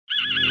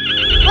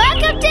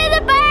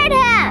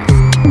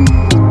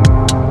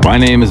My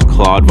name is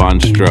Claude Von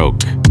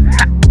Stroke.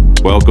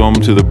 Welcome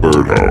to the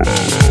Birdhouse.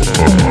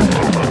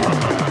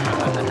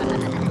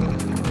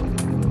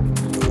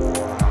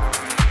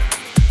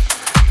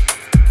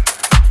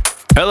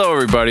 Hello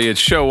everybody, it's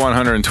show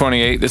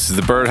 128. This is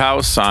the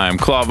Birdhouse. I'm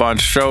Claude Von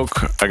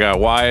Stroke. I got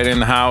Wyatt in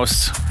the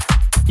house.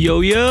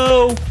 Yo,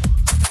 yo.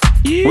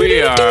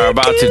 We are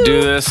about to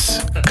do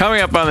this.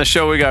 Coming up on the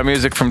show, we got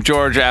music from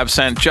George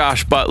Absent,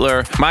 Josh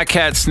Butler, My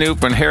Cat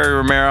Snoop, and Harry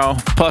Romero,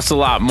 plus a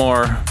lot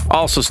more.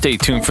 Also, stay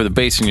tuned for the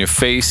Bass in Your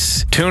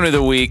Face, Tune of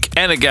the Week,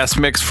 and a guest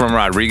mix from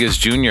Rodriguez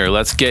Jr.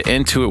 Let's get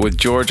into it with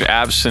George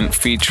Absent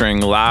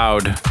featuring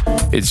Loud.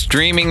 It's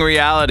Dreaming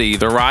Reality,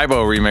 the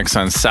Ribo remix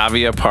on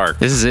Savia Park.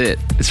 This is it.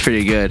 It's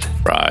pretty good.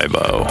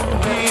 Ribo.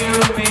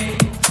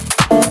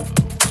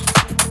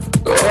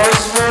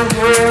 My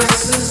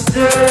voice is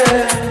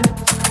dead.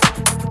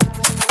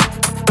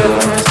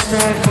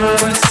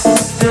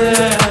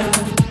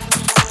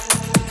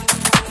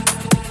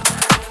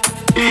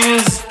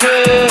 Is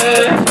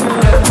dead.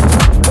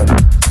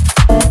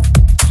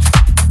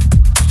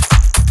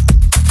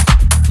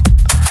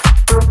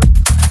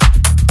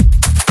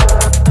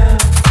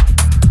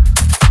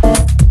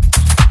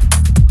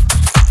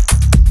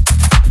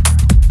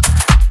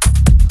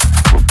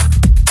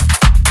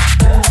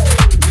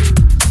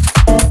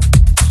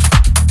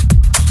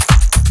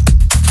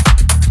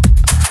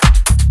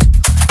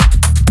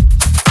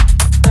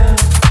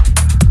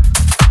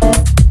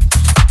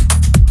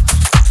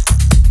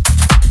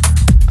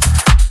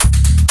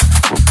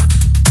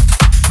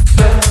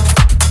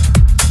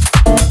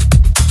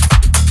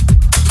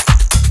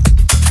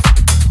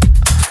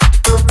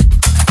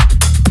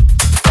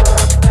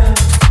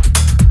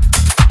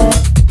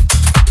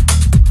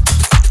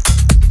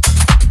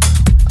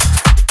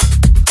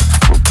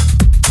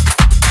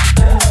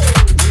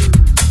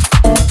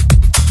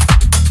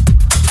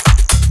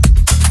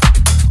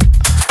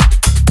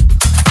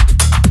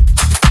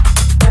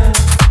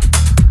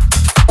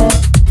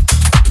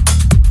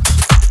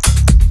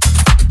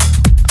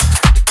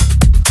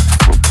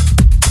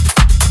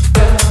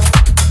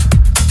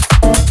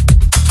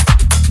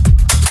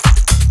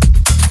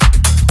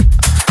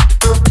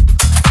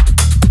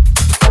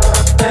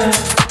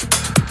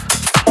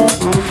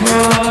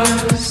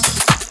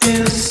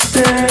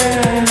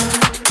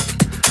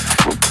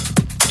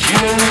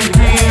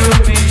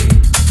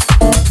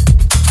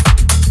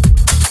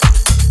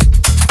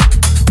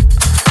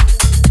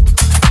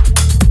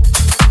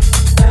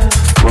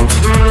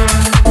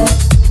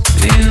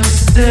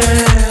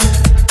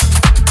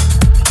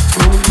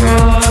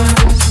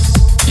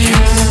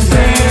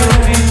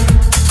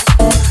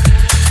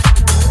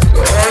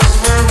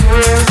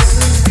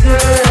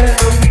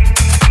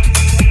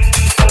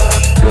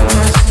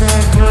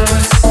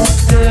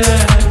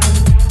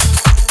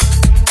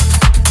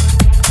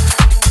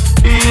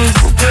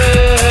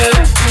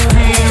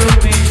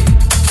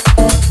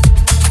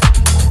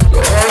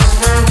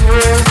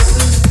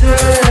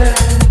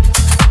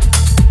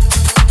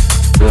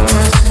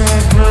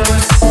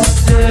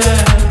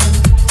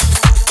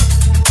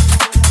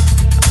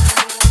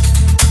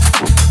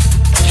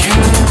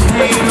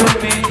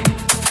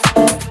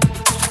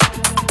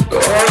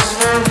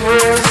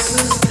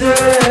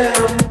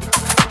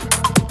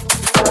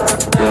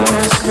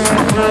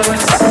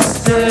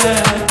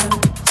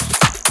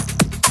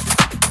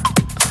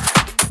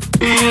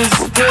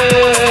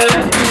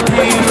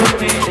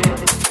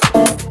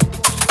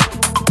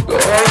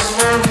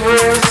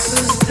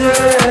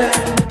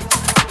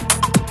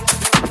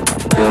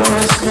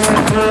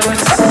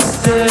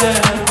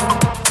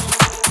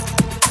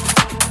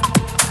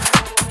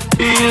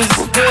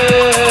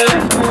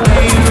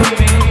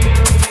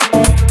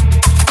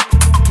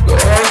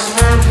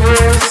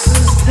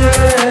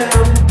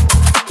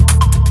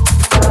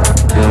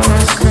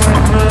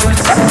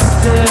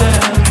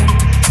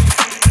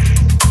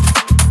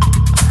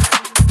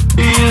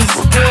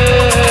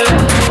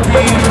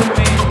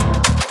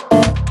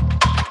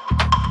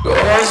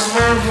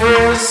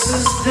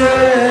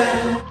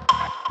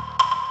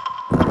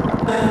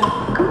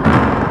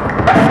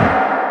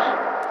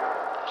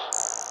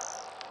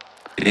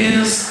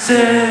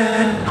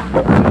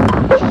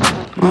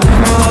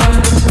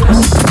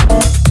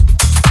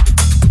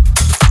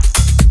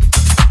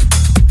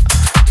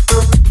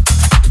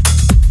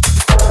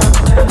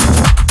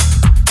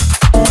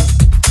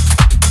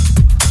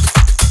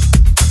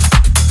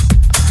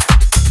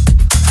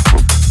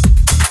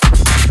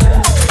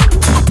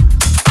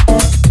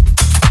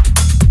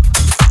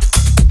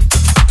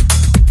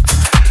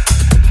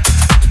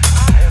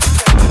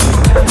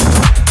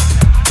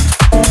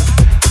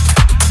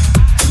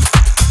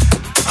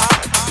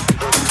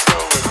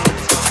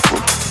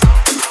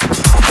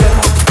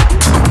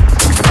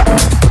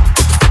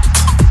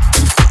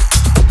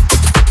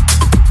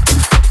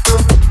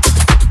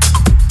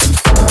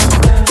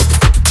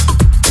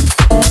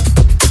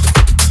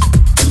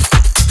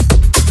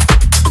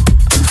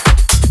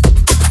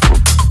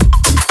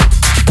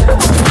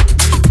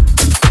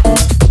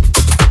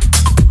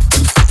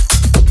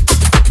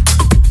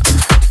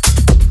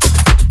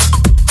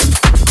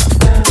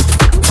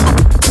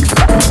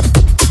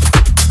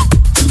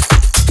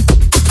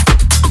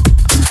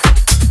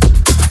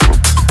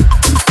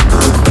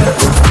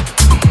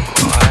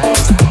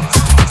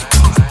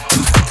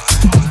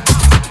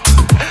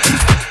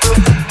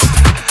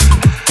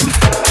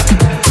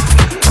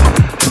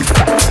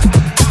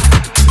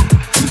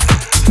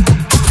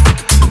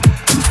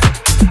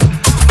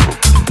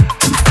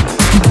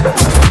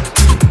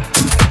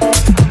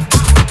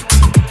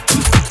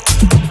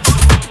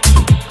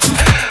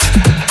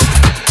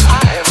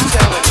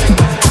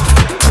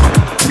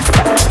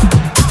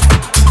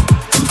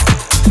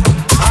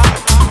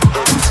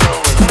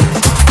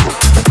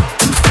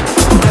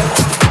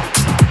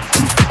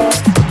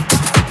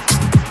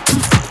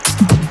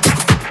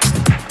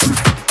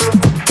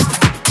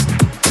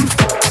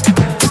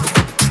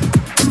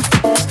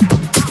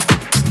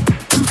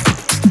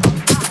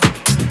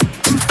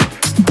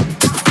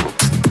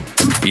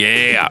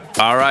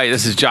 All right,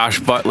 this is Josh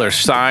Butler,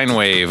 Sine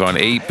Wave on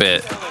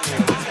 8-bit.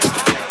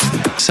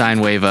 Sine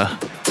Wava.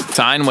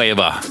 Sine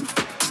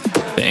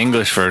Wava. The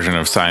English version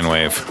of Sine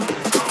Wave.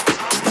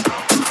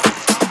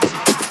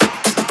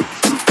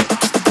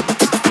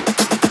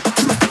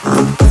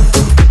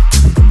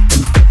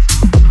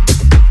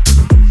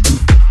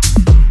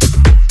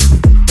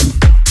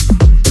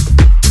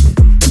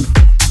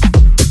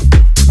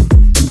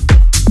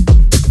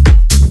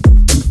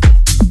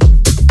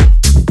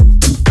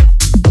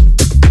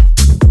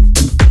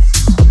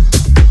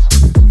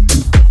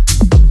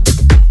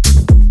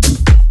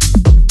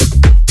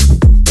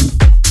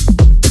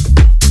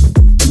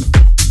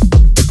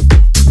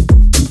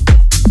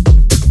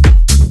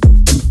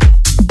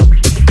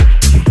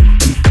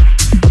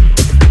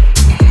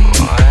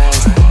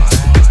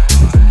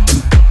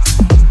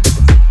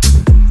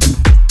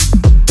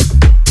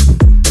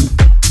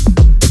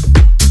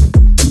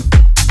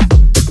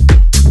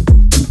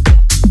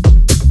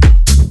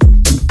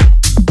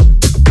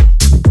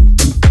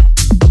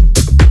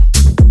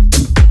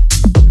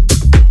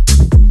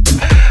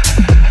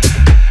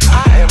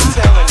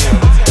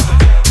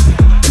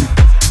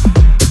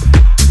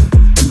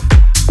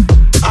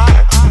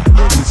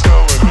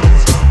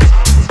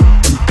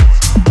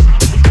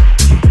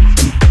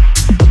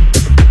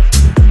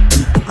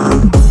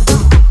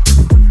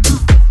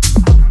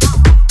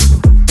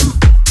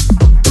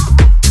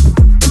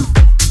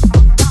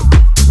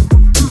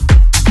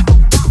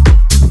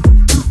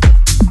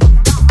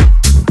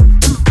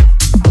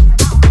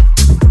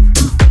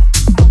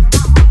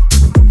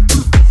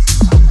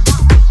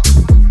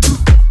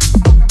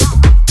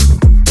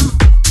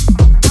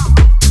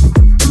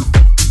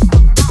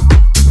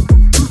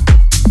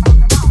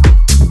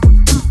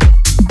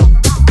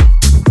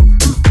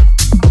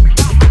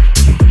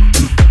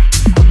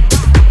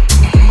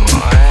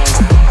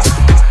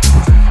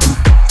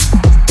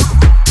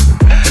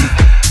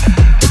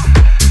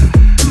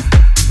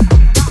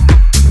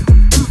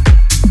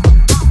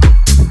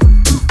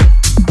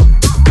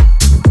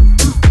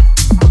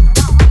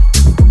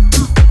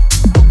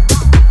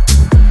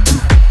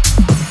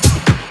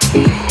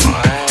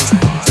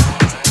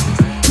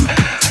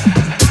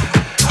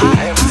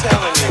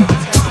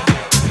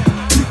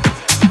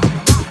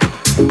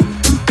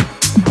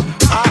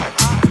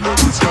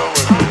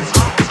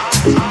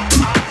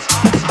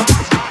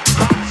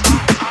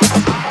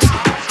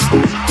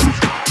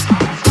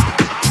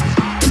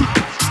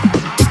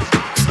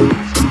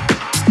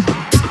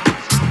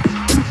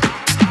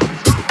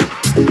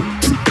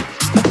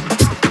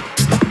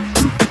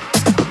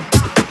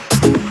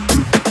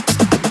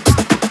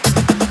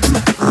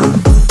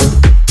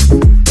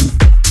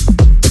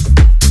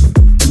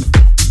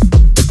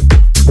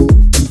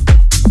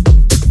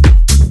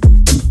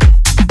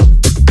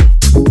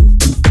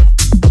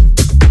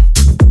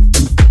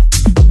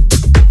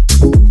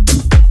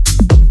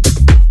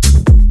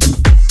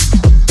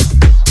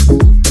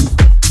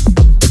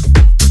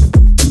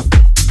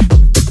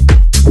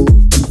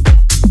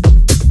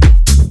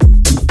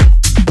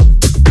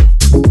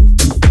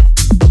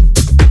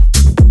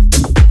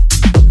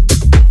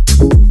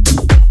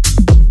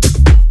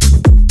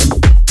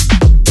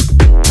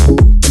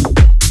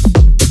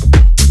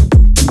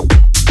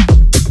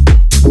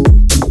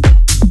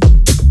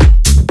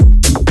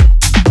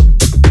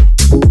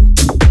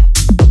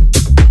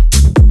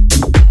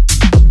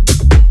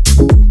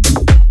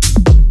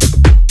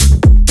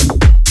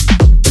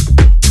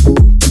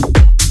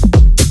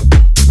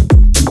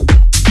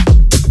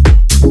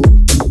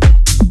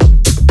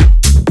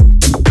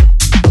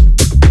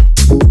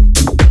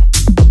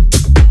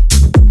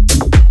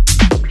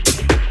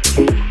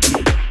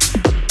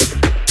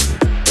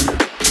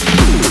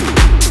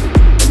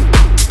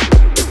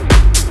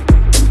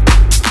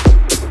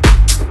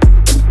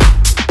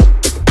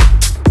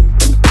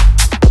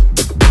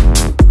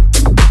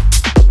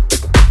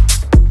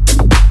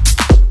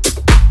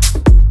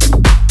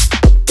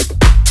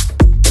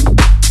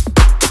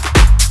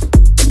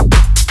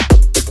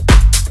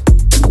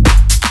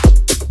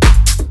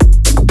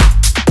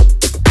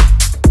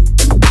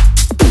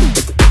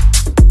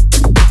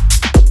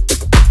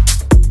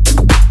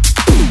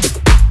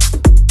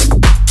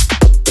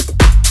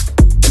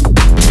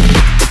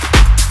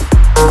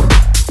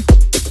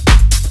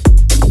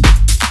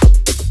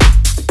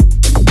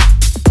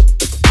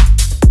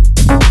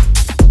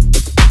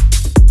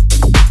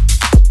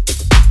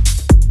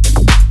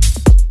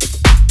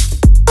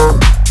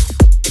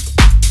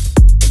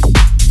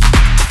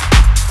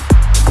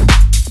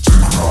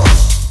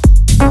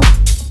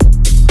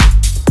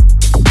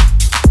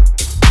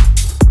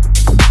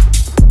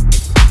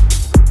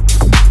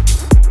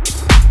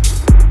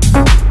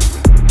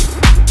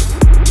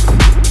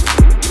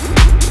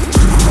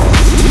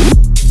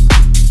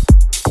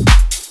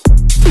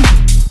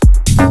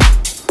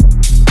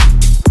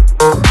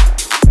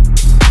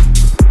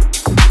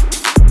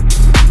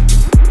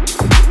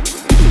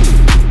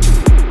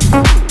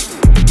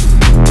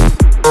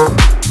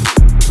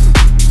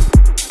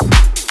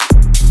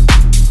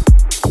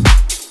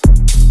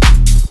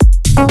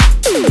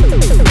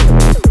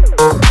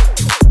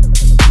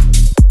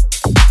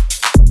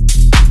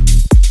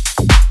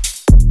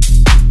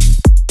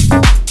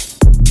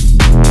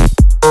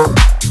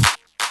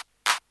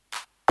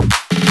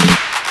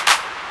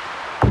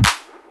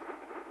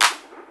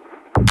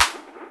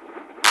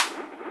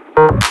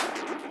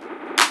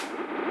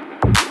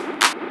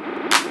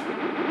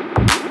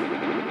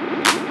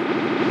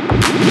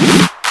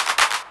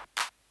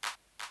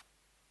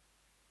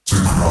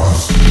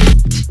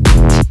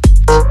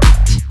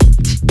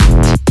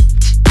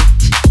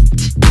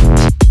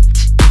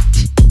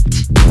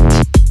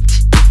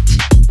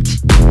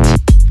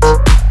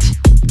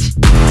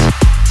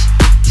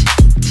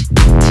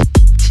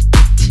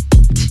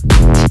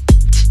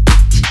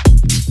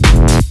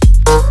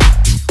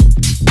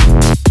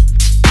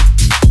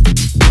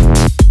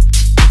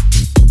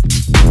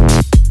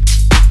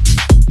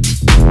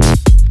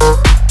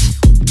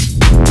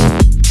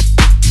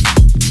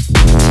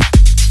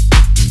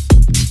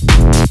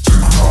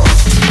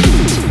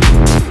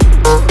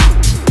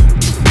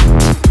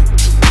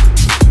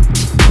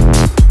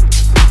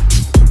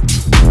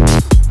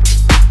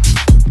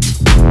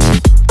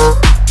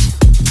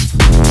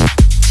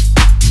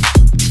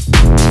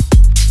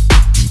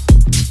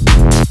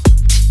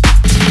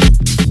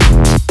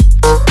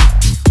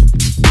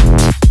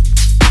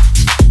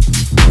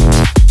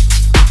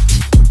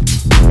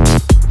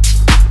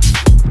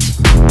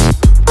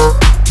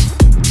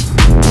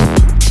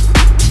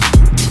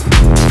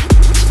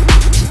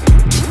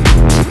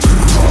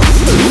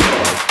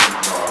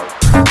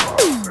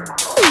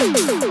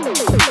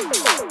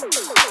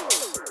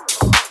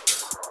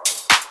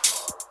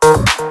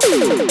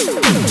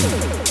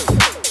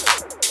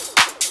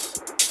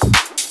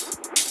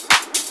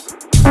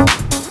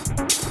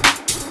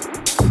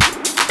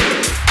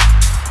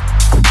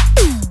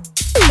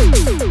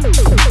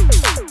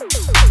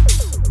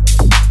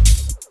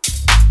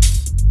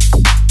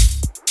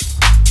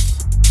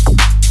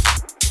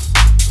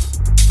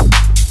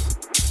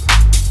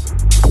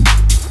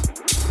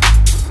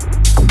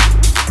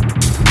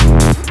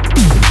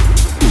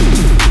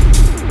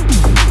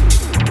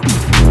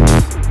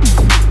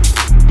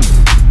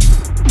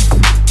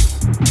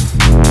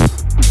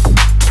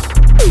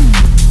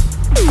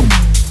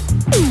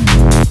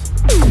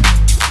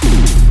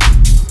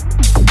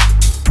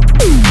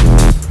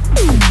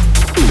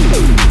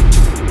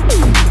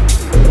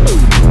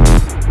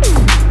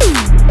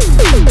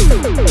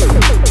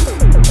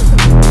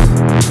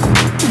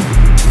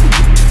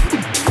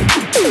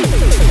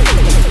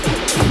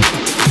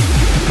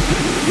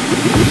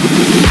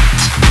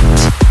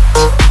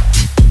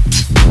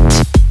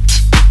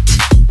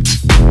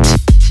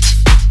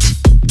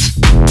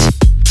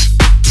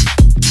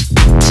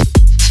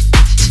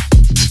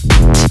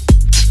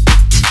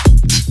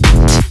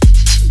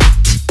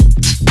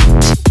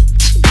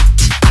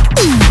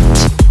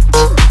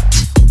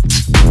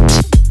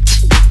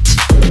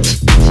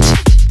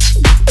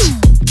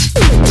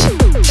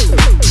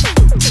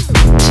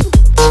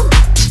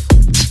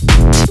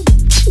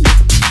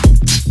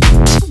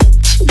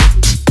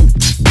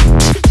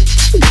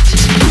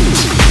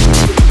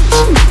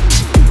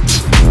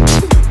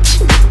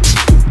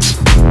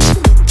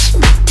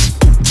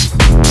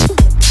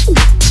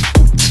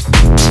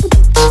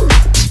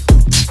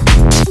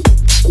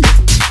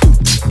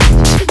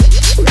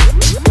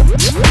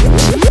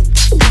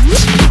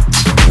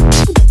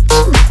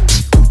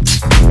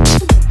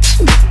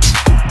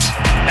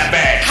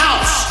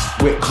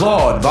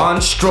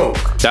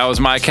 That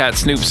was my cat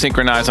Snoop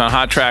synchronized on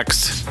Hot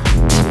Tracks.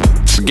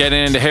 We're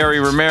getting into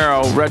Harry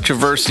Romero,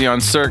 Retroversy on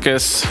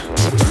Circus.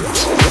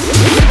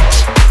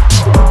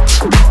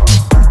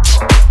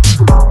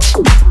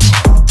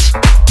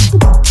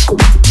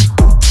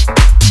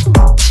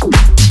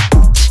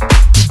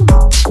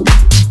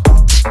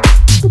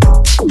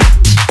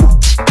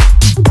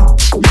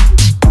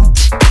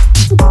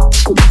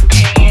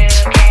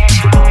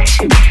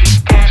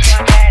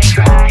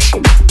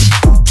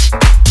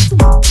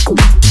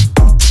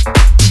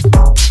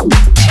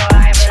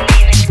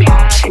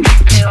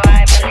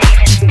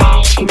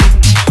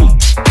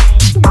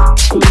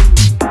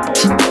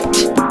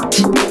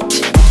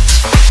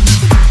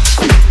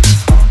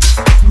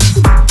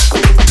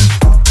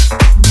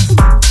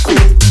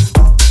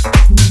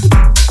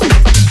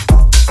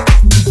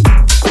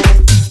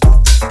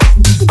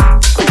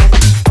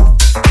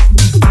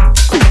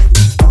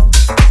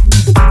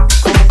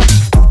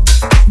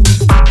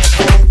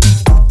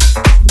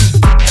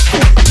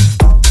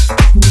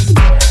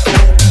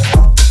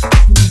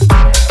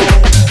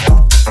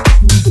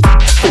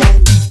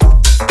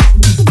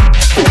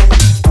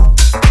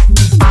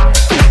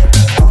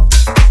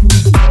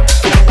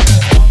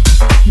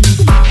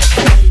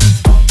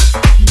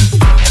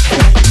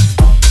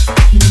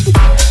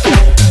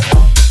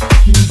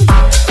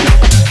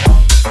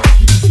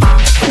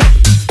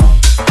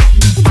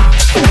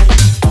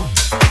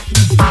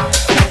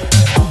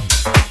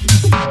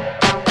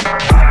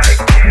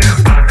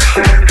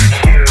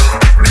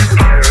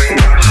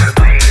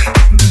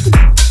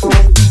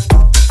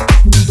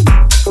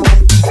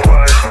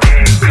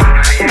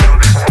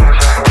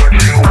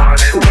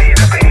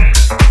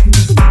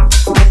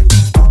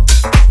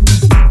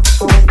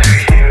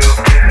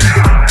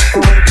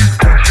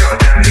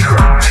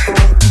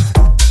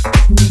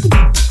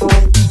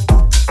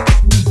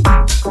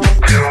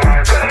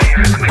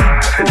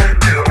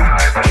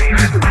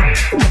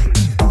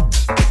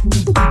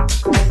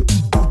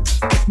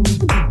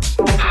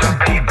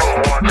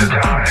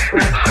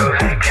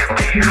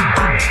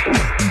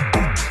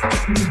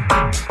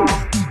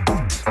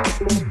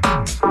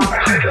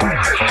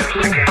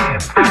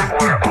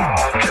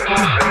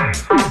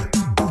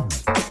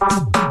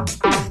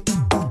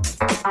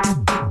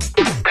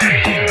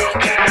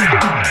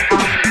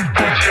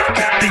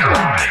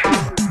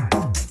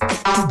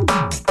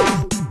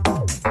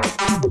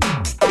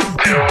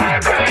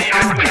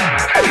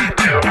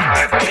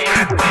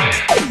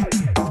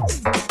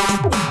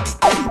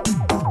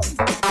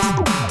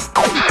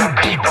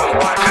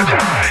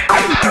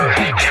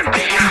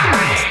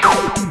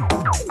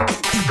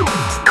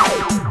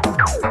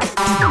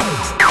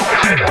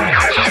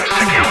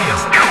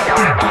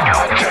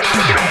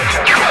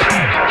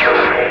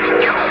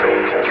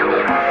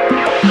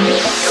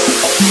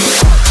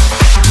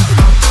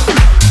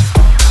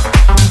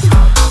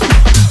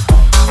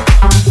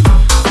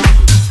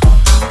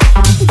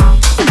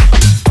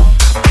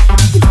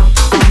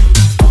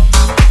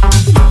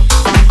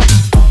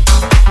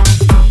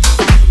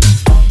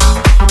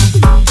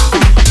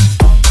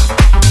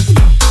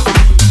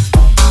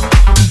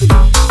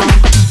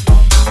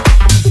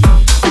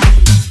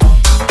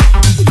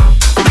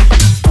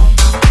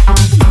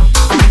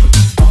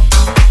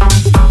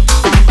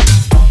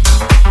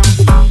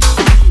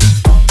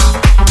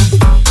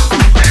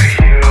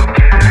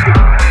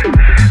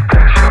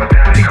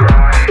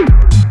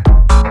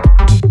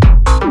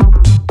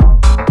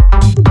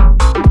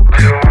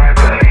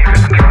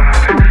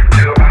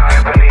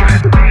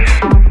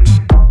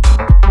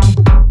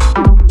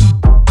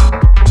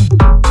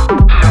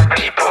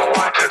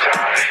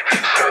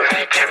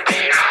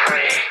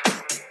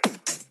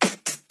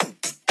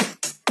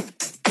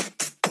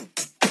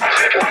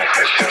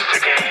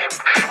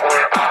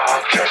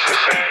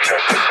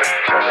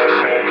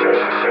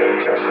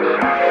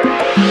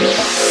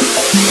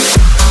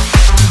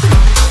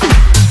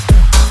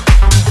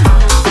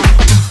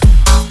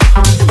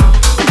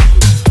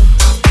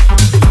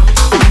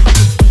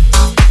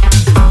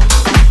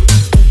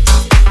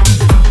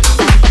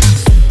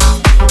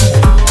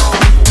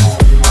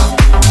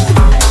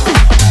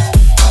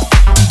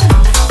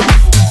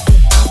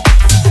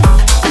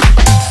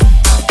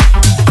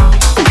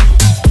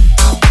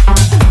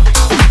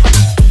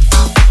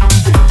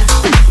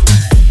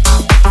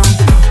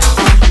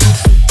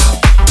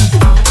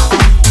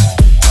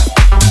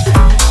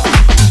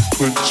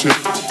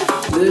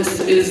 This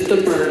is the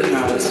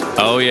Birdhouse.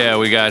 Oh yeah,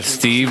 we got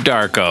Steve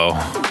Darko.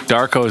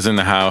 Darko's in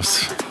the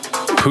house.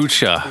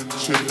 Poocha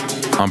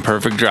on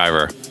Perfect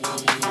Driver.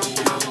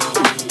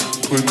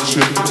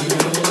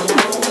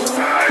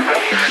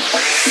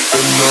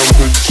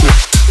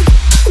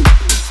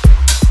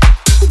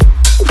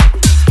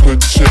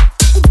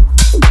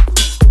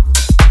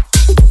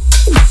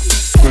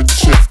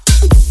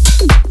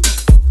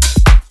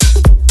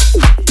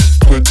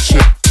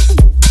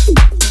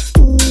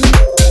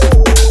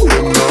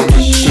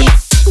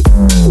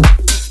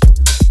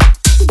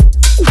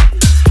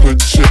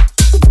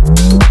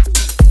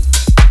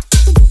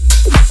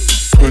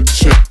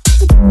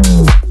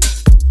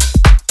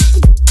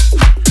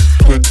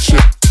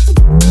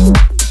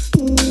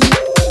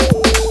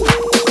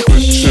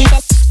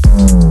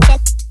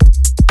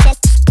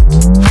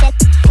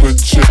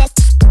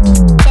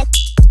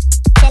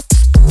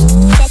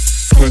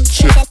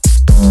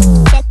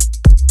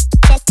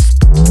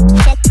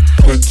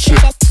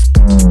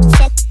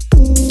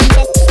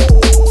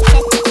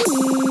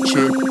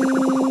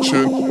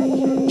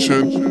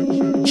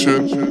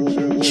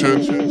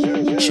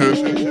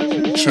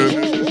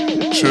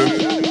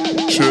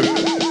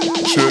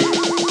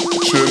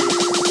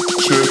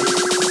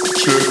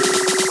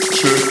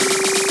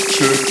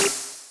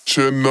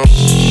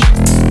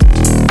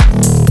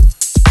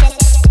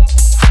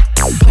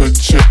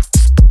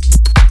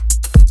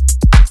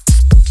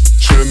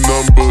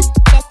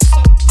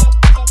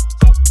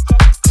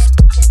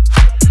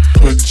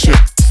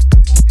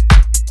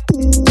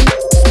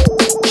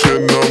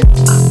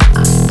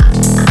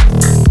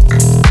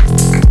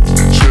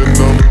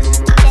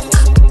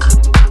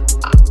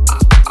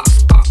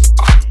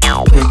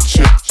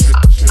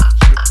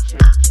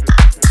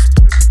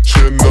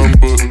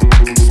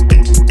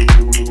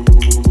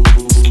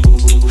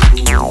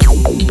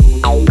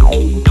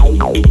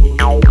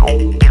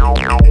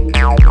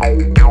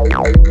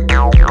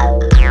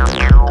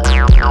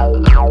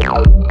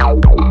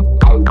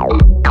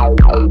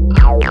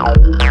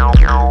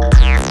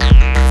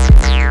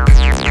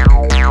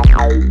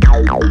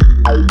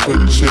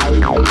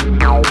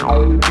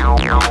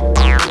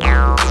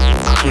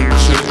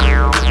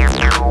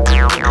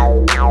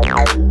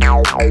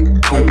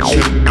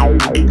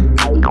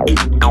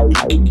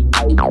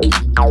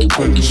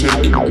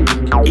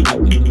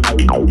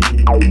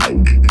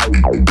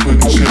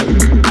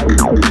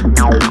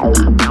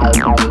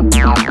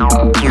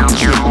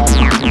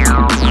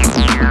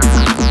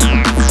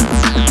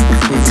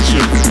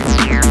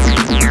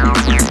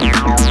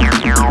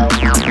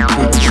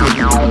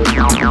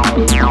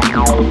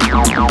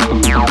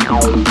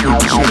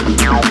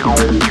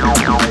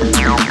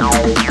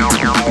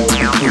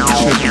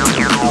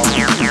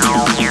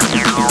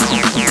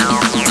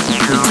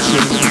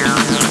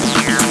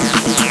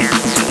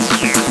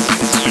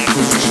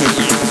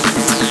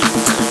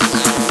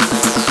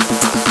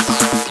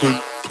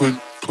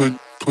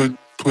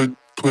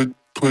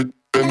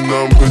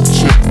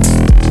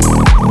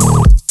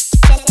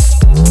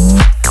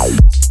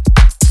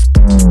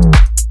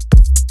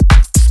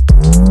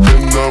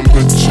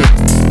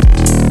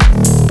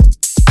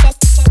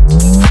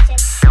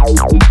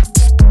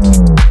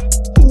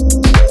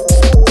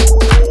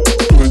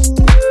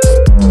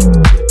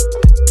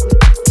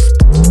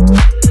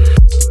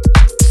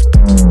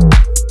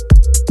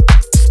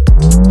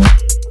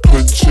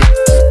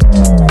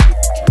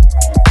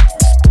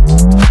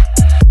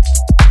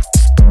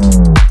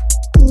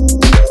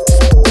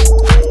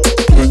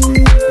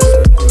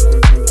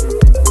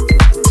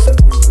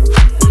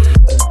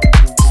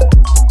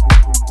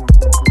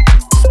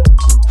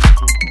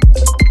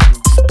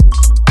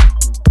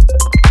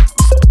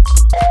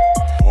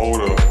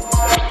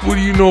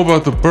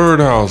 About the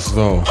Birdhouse,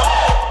 though.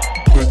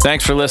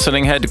 Thanks for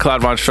listening. Head to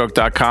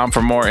cloudvonstroke.com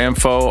for more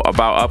info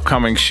about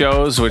upcoming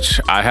shows,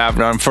 which I have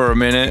done for a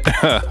minute,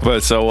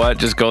 but so what?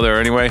 Just go there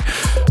anyway.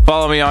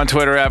 Follow me on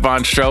Twitter at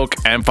VonStroke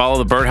and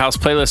follow the Birdhouse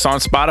playlist on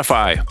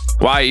Spotify.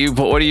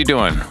 What are you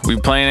doing? We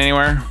playing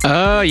anywhere?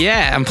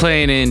 Yeah, I'm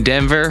playing in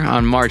Denver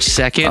on March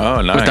 2nd.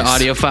 Oh, nice. With the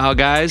Audiophile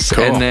guys.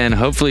 Cool. And then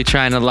hopefully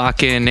trying to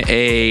lock in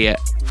a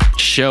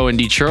show in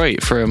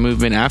Detroit for a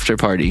Movement after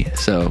party.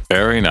 So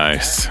very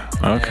nice.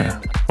 Okay.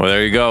 Well,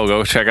 there you go.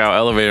 Go check out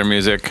Elevator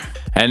Music.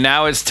 And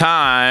now it's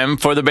time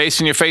for the Bass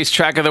in Your Face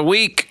track of the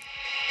week.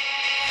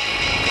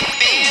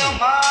 Feel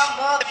my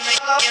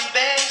motherfucking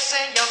bass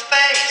in your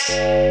face.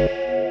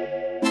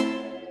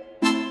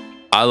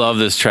 I love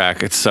this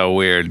track. It's so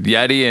weird.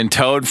 Yeti and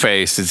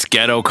Toadface. It's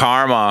Ghetto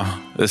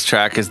Karma. This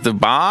track is the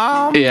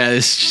bomb. Yeah,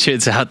 this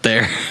shit's out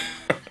there.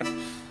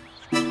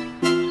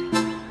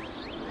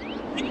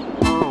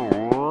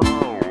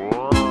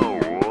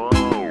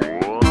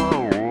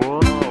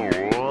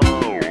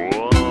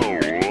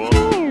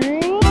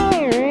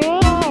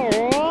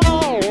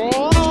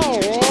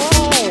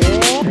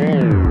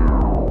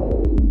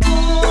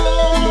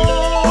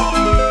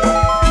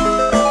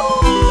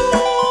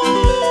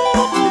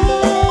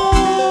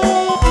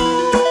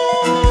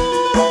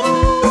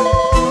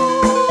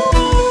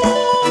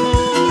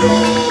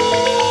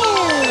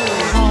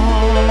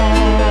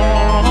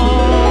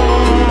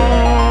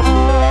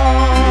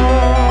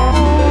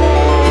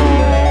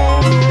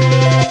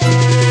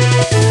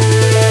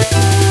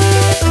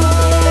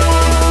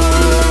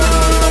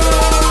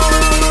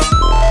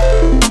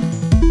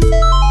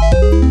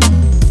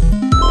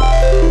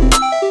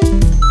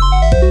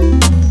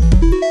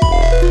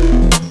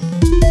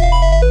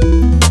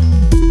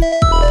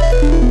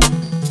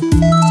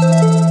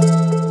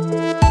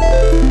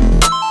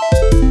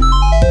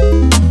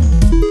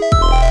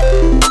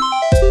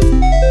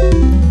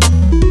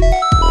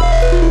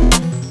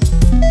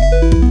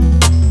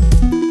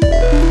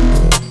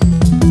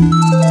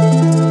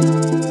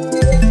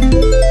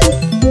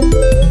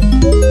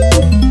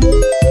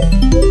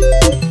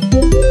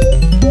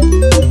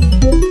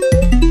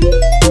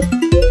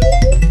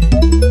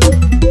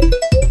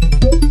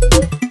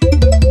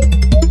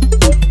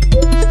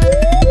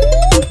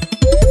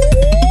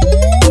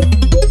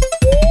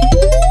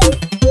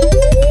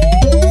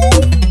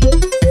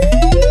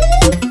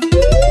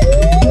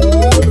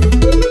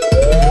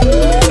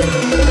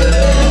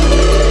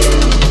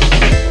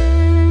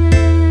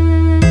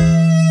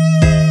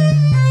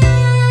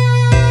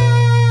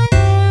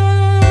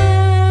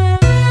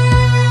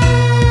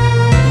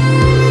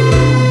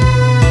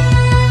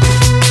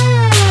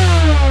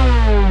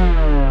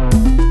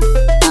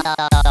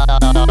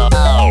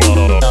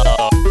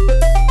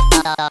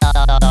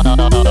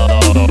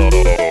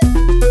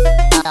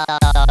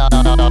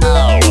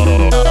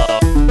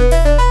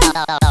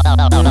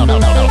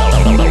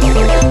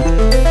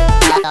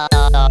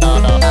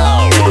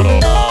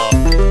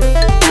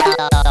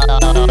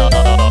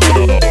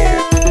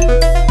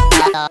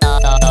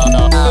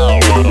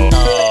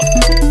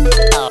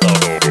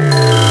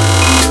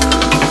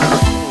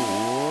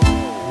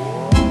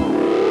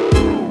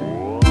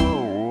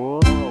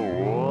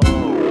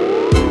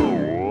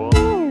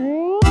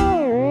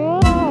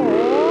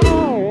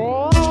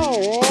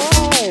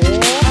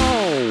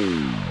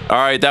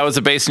 That was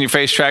the Bass in Your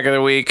Face track of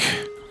the week.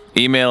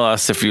 Email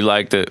us if you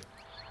liked it.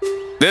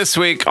 This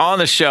week on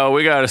the show,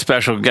 we got a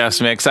special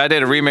guest mix. I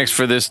did a remix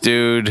for this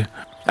dude.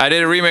 I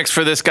did a remix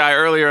for this guy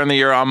earlier in the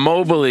year on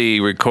Mobley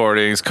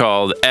Recordings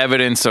called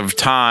Evidence of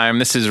Time.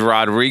 This is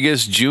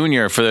Rodriguez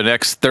Jr. for the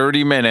next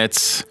 30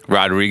 minutes.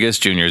 Rodriguez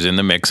Jr. is in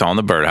the mix on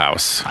the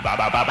Birdhouse.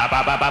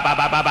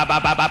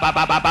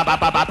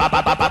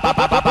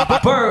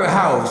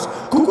 Birdhouse.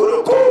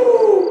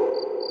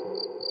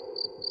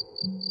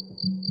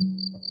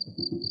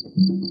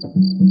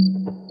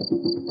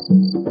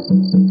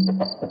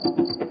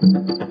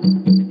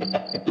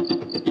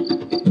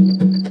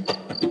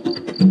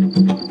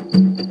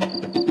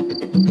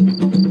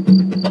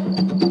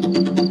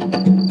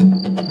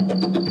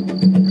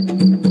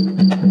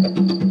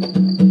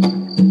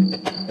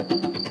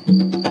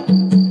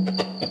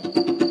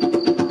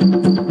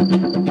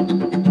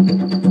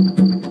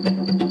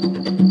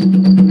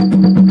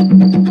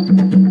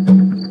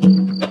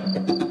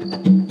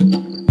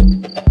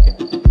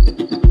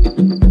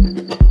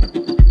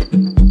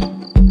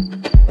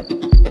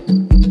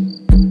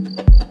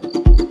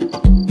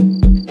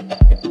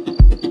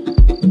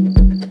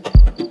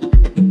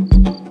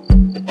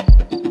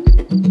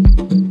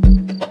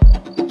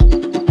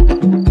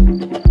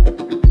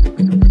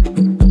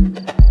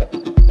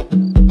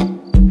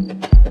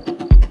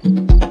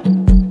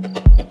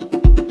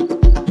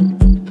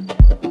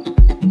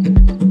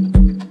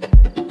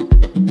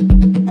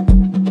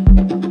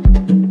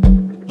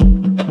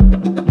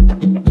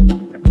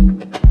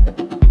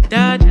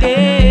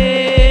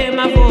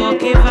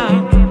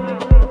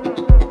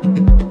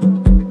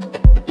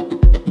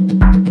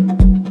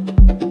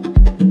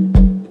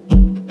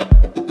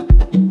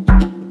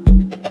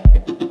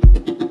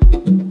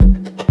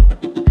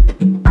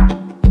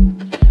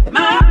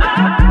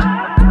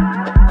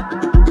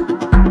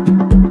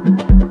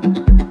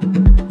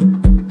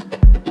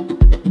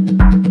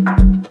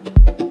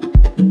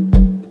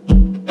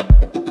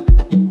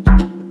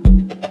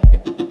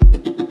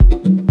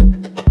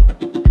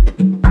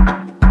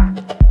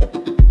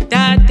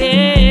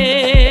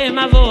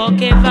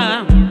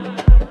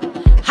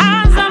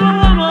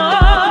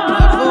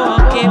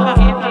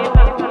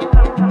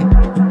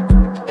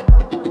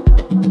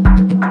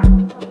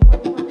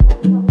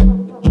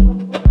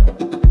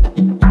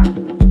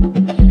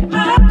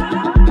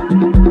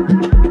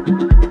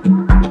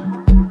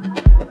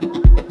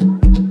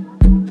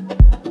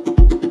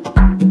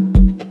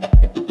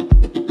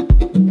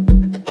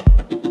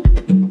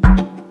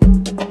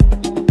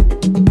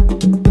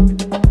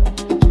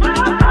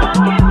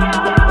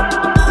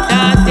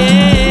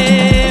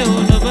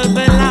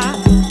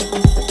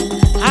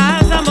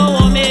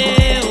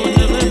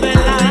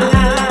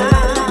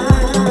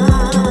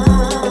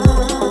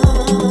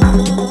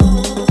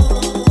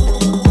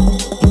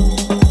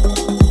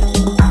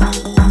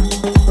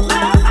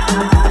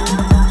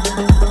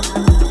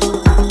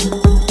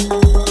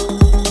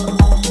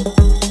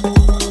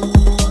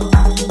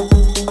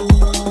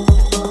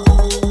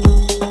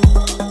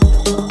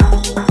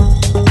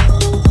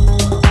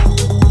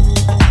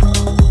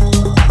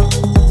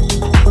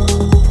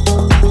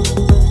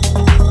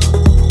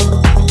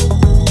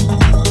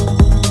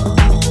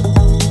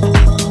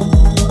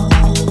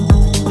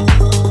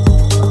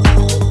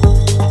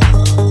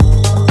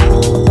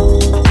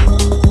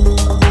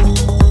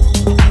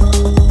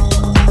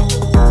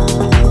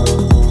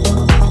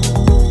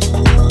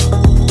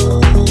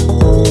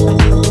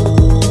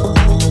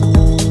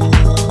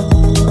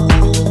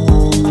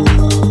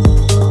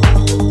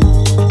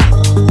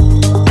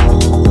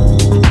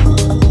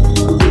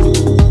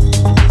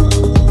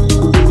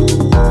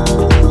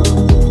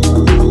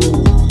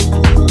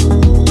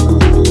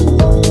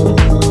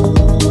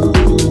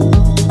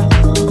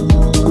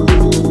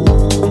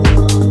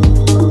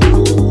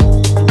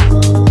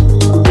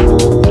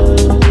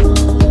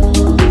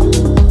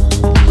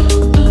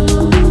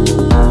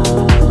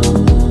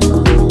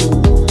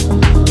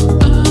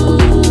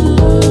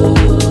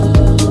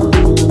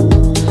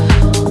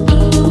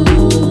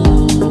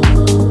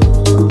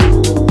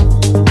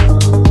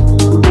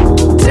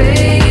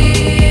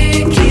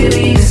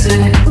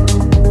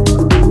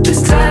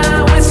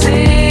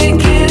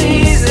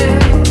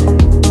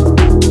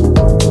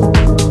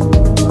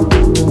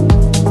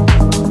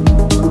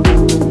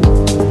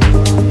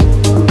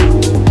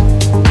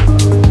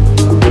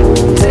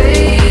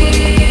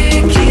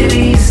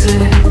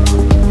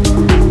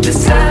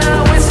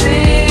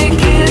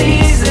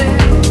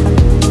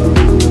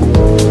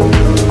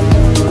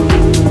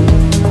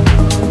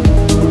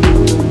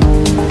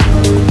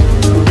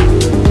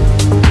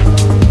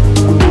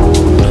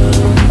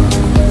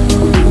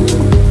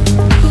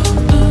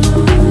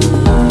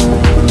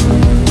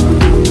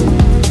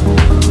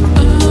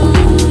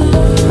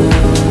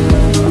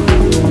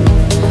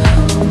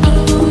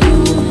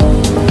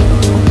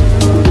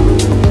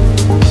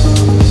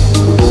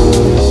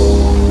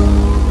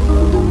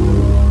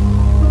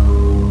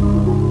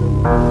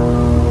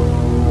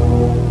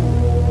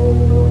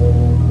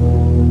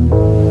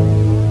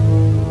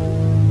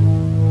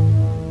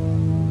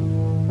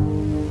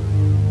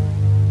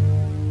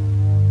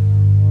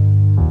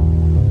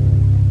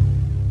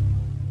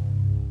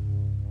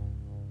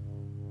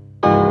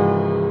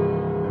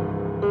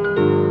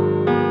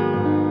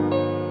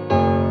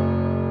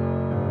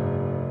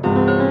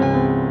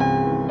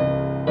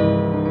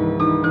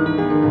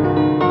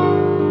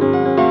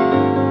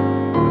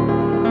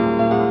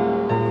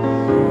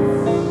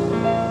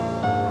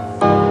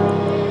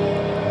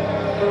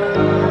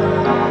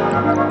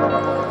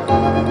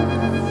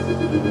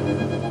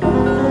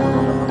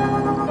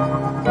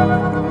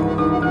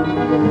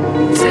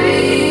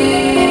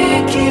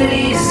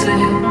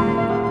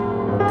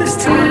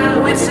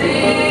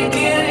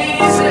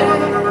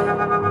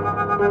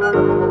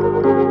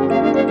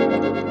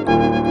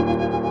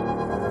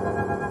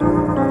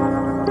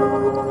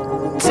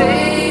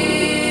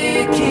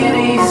 Take it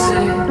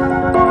easy.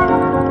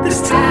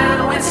 This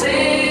time we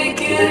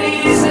take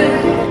it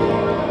easy.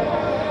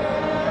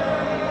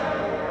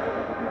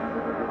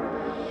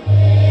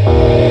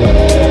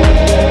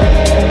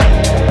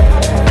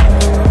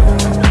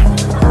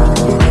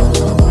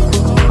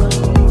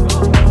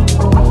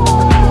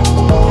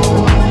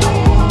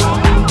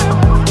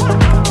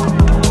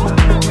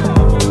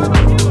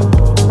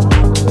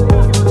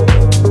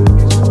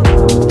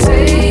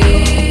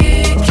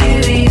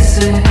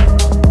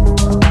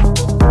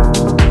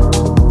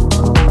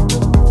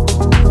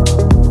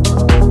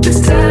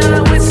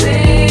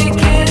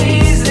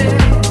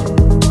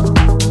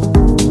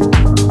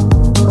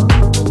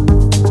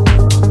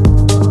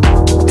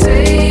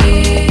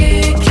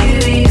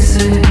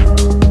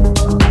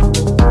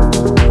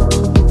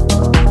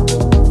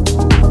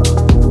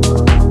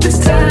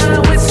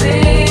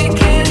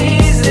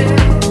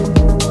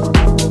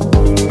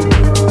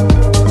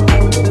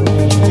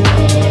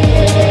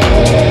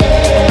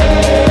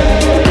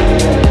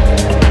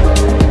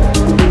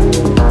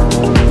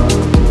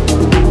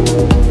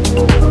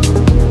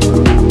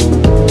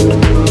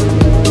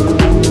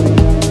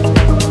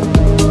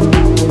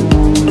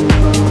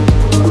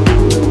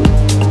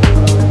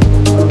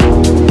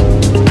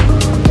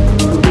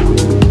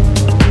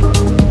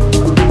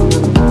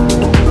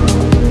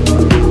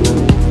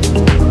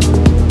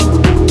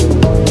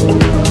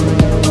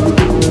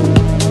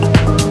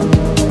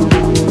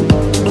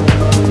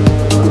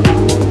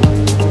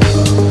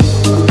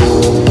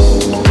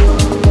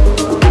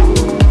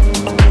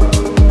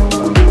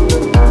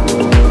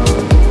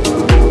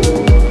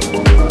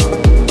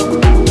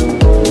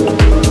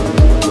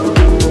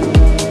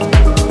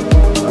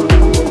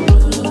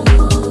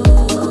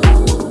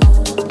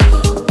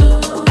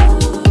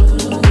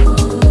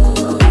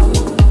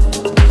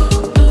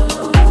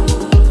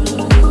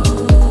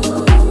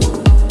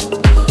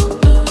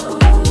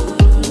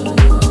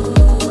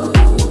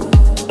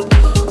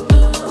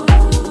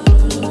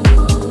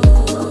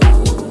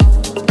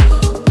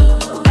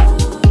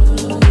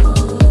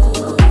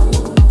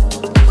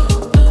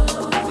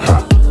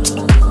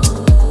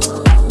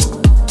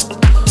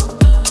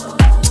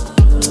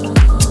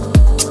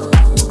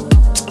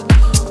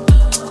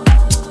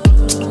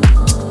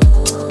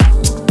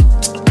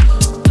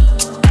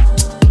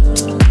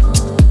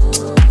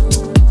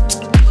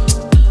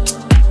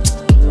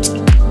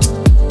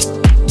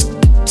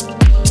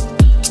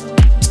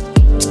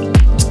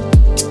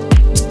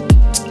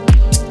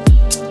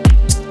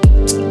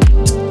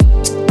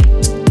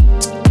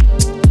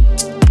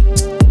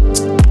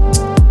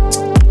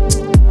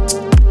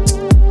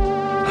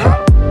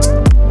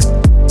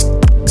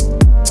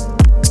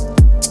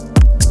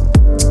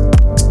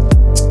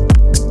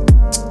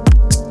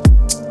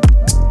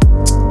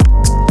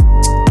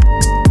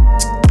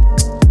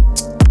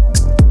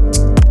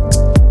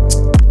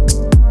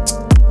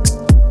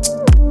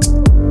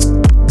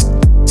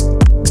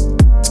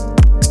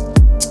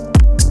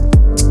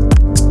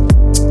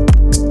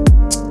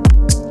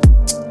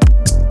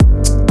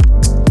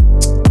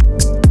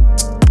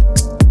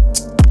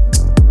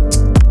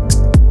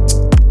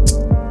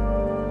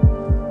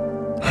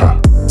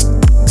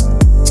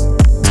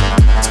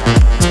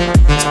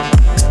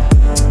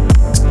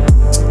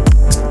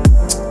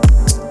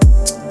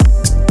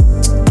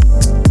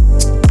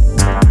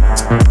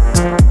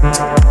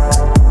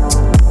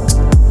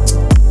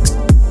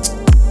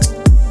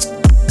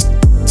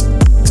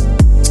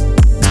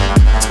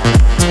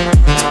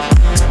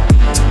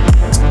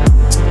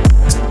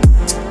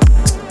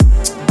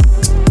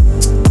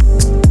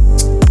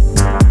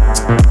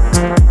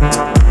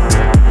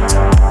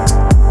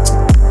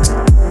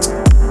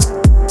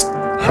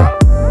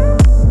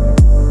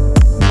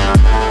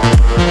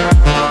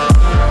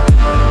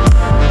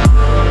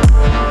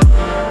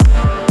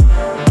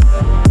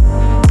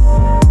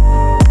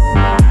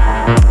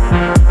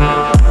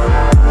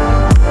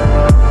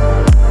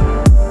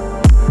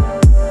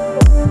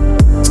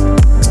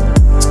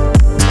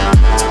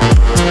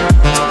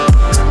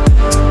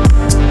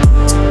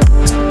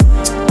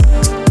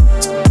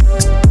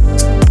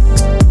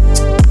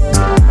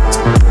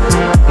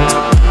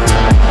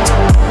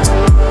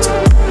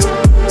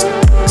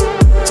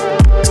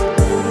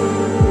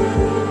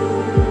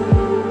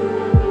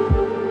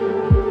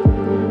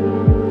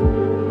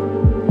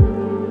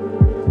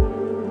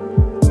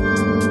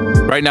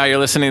 Right now, you're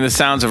listening to the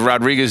sounds of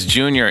Rodriguez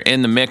Jr.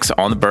 in the mix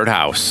on the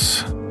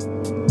Birdhouse.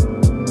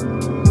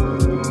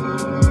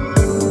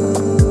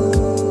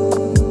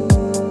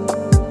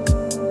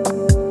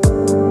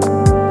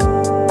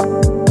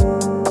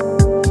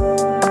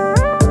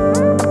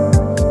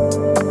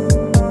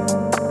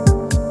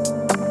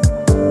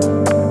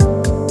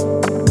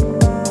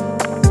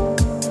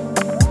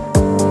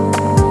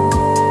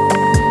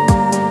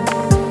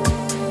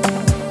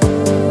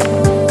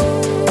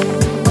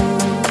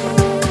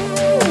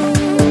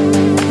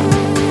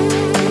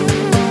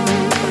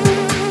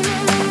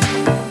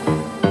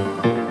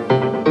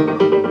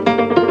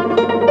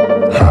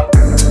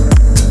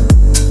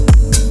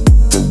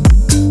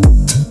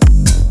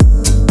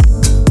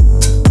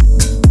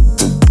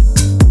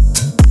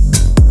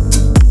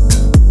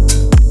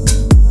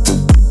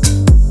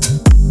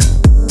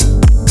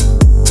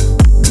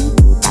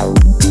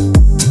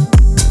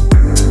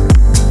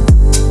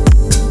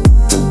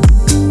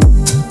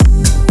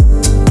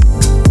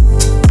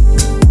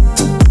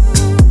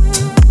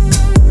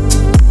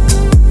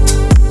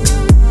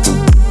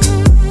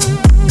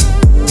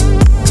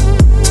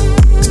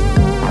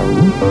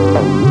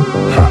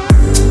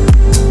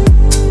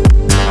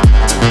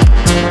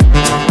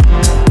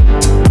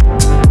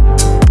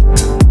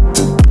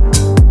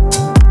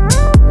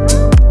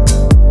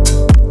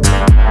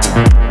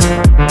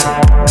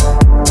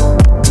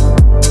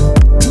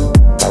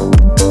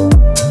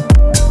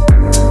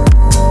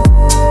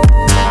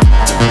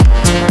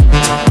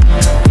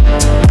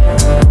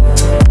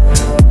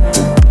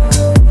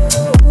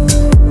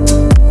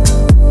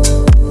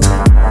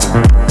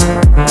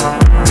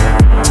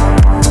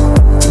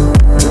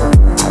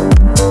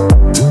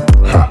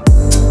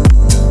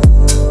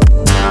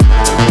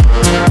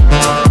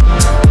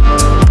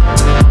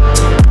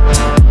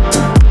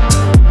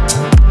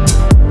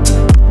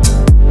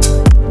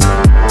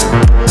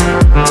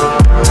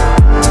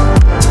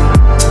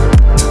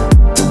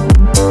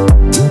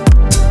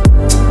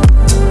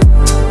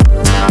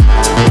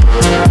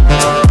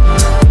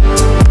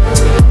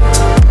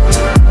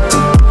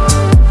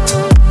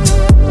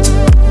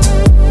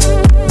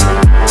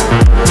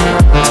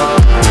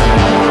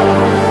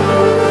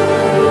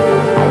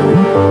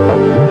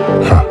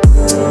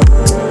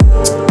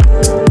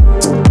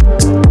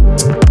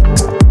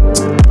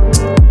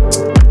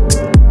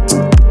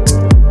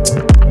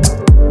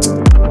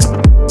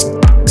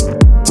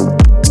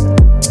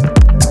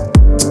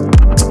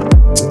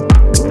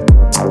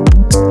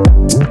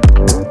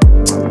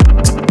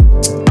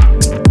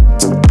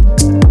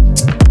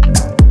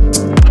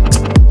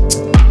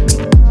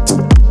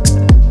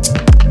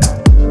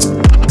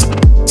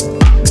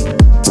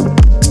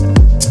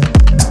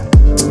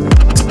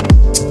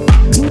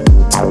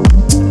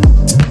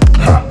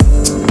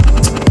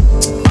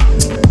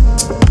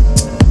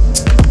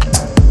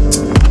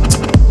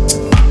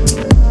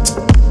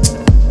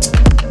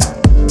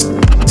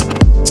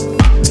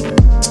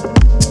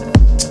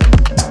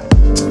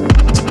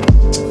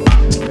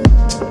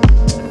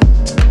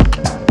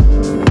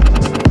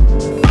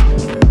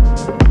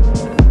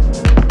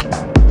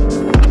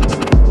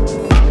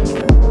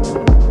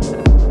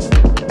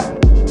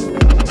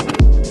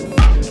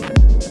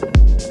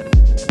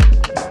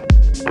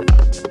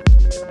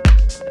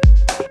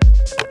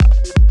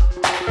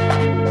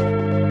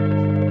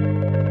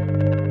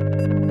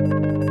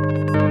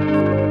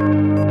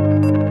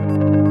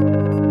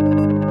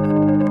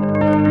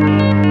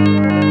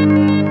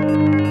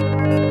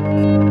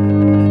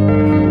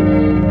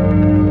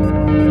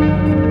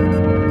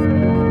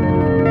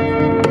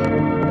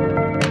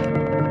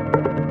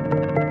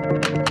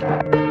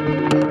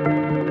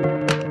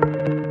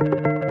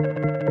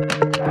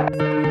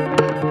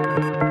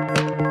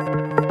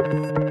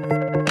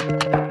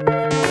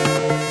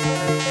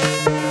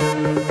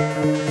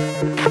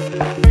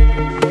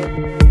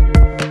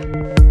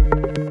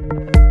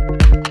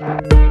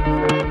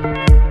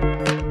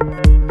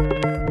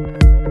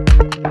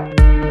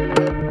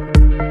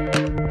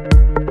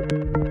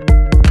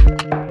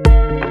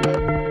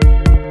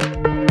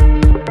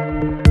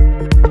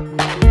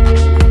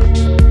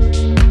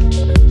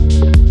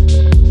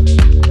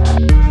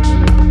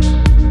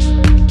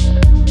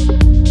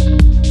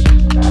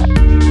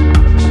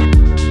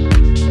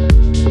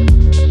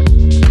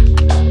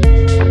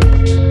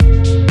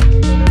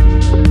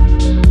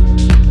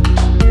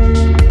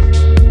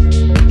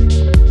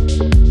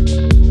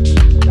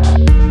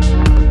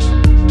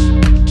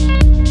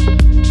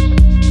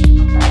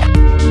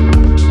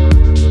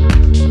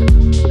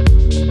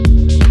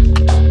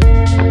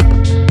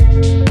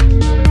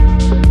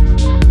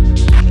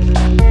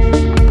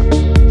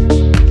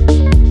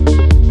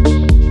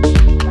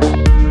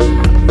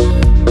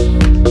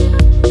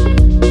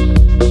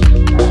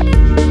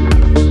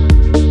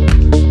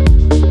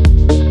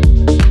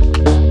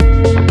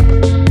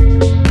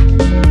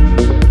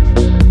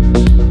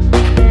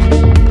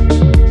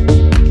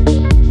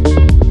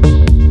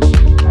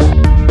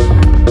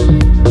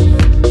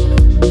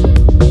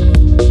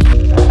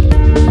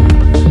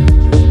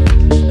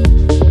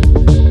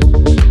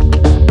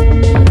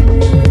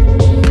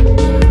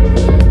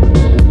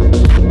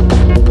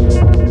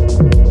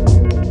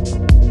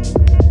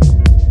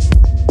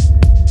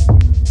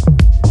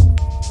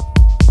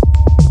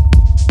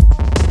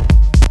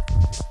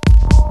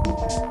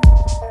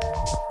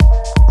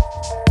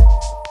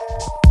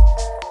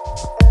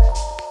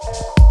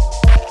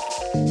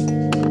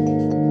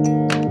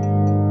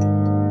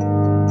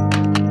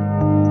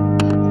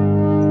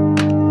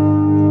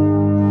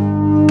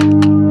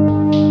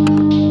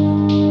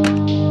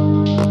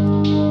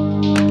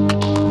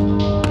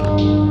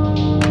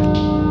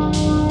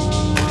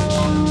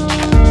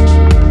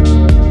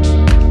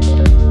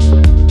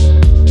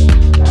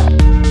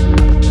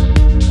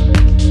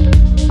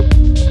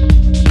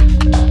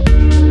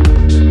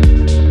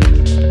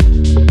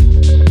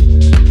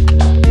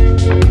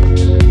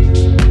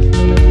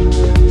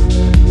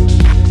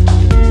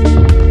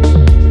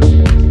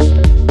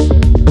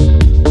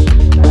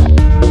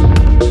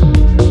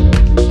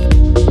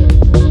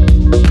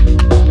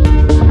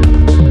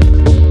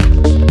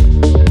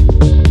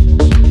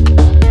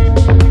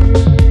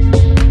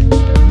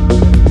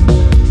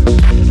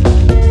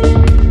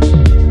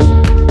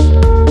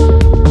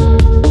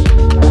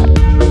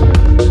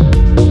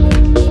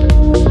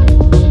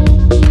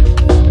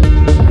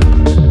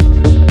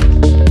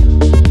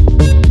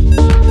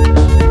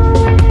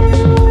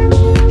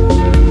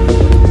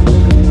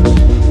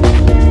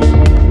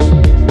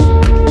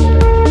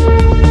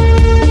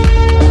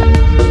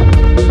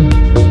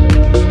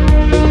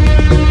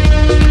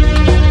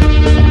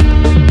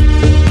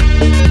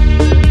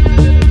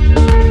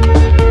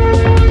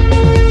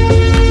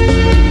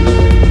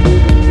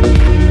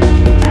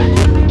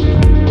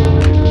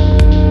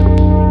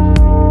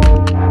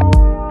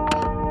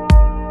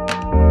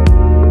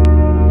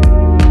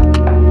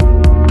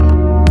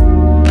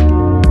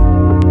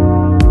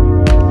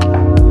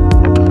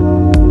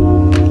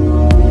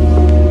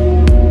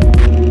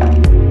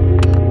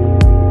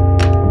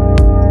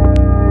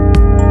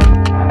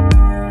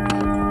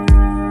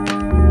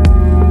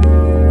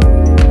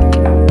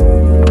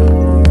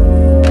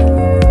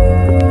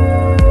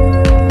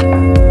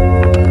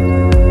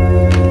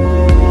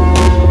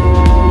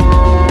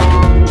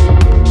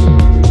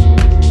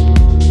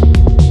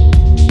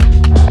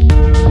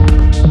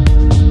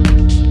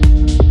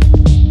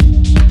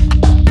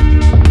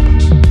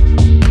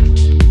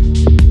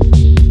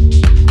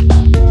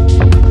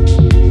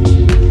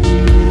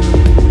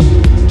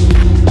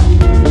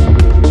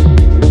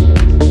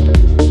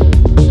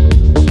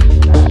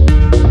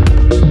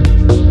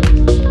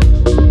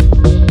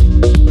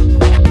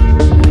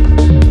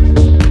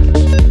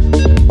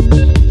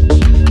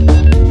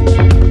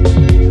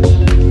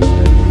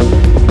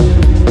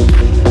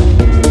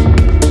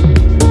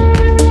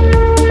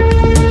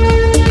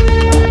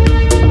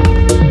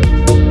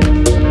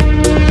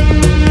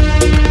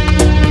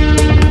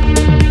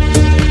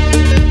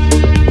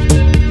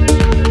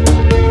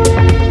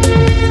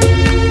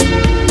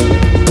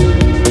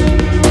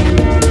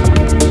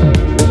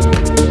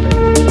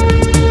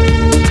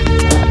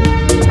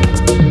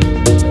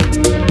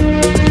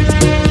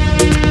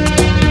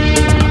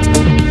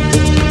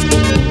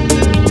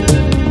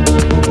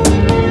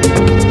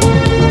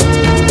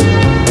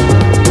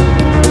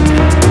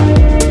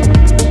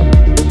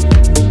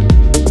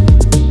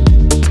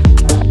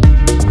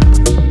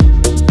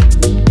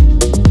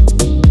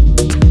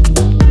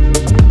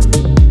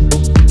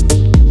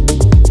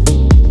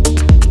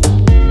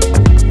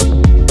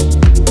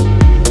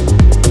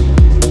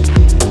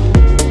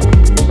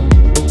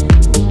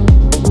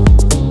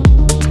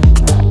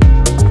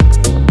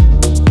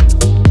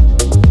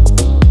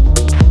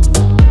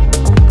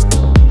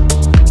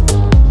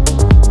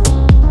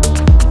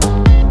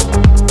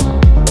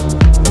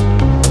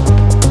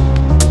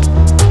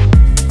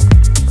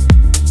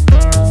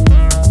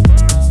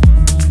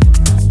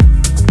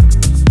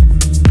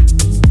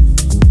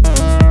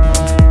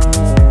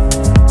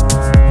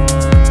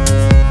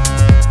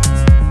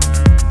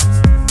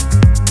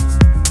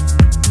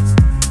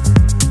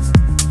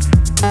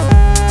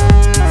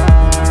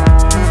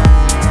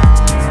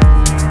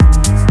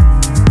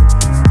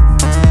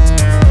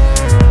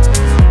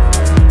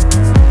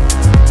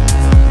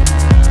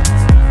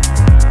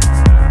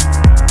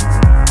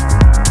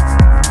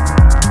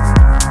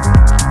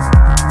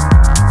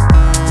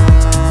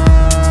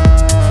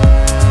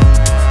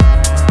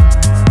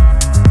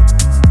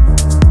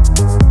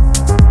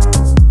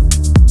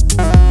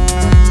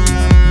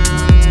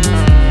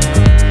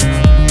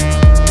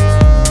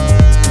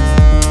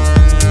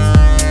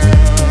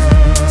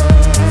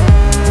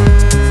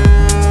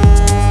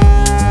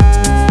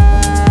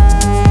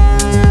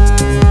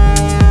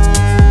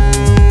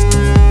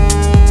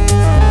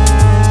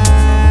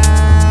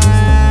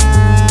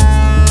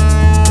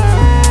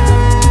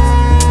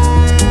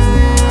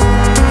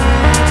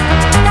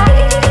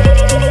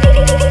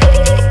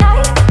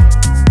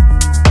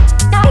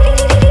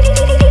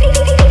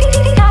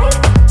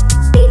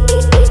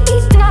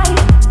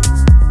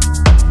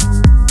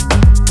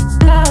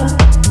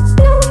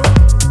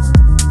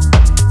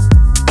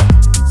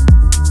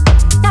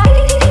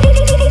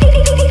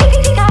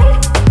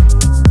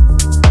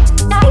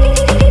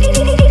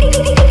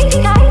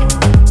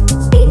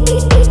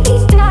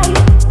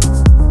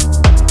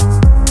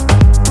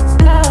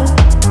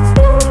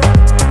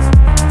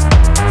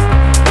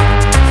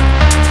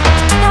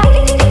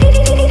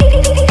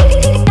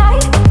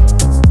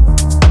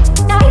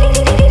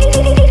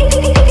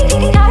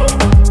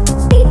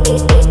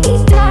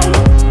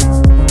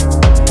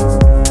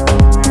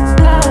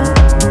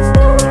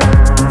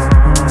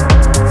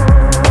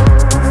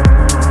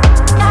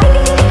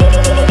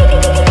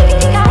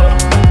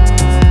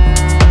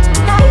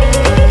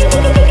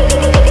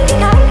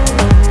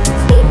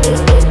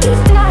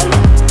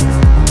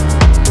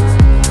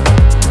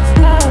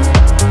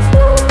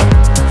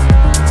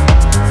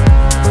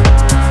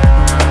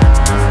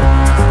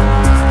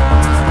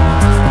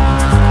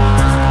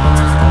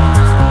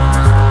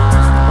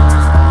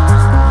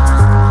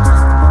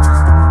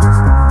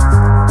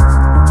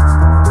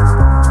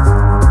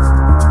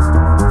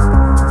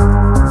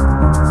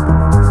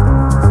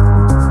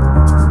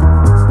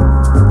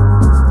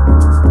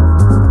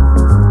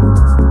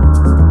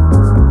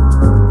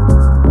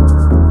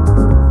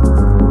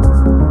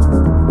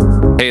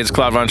 it's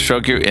Claude Von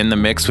Stroke in the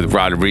mix with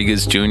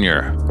Rodriguez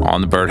Jr.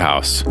 on the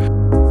Birdhouse.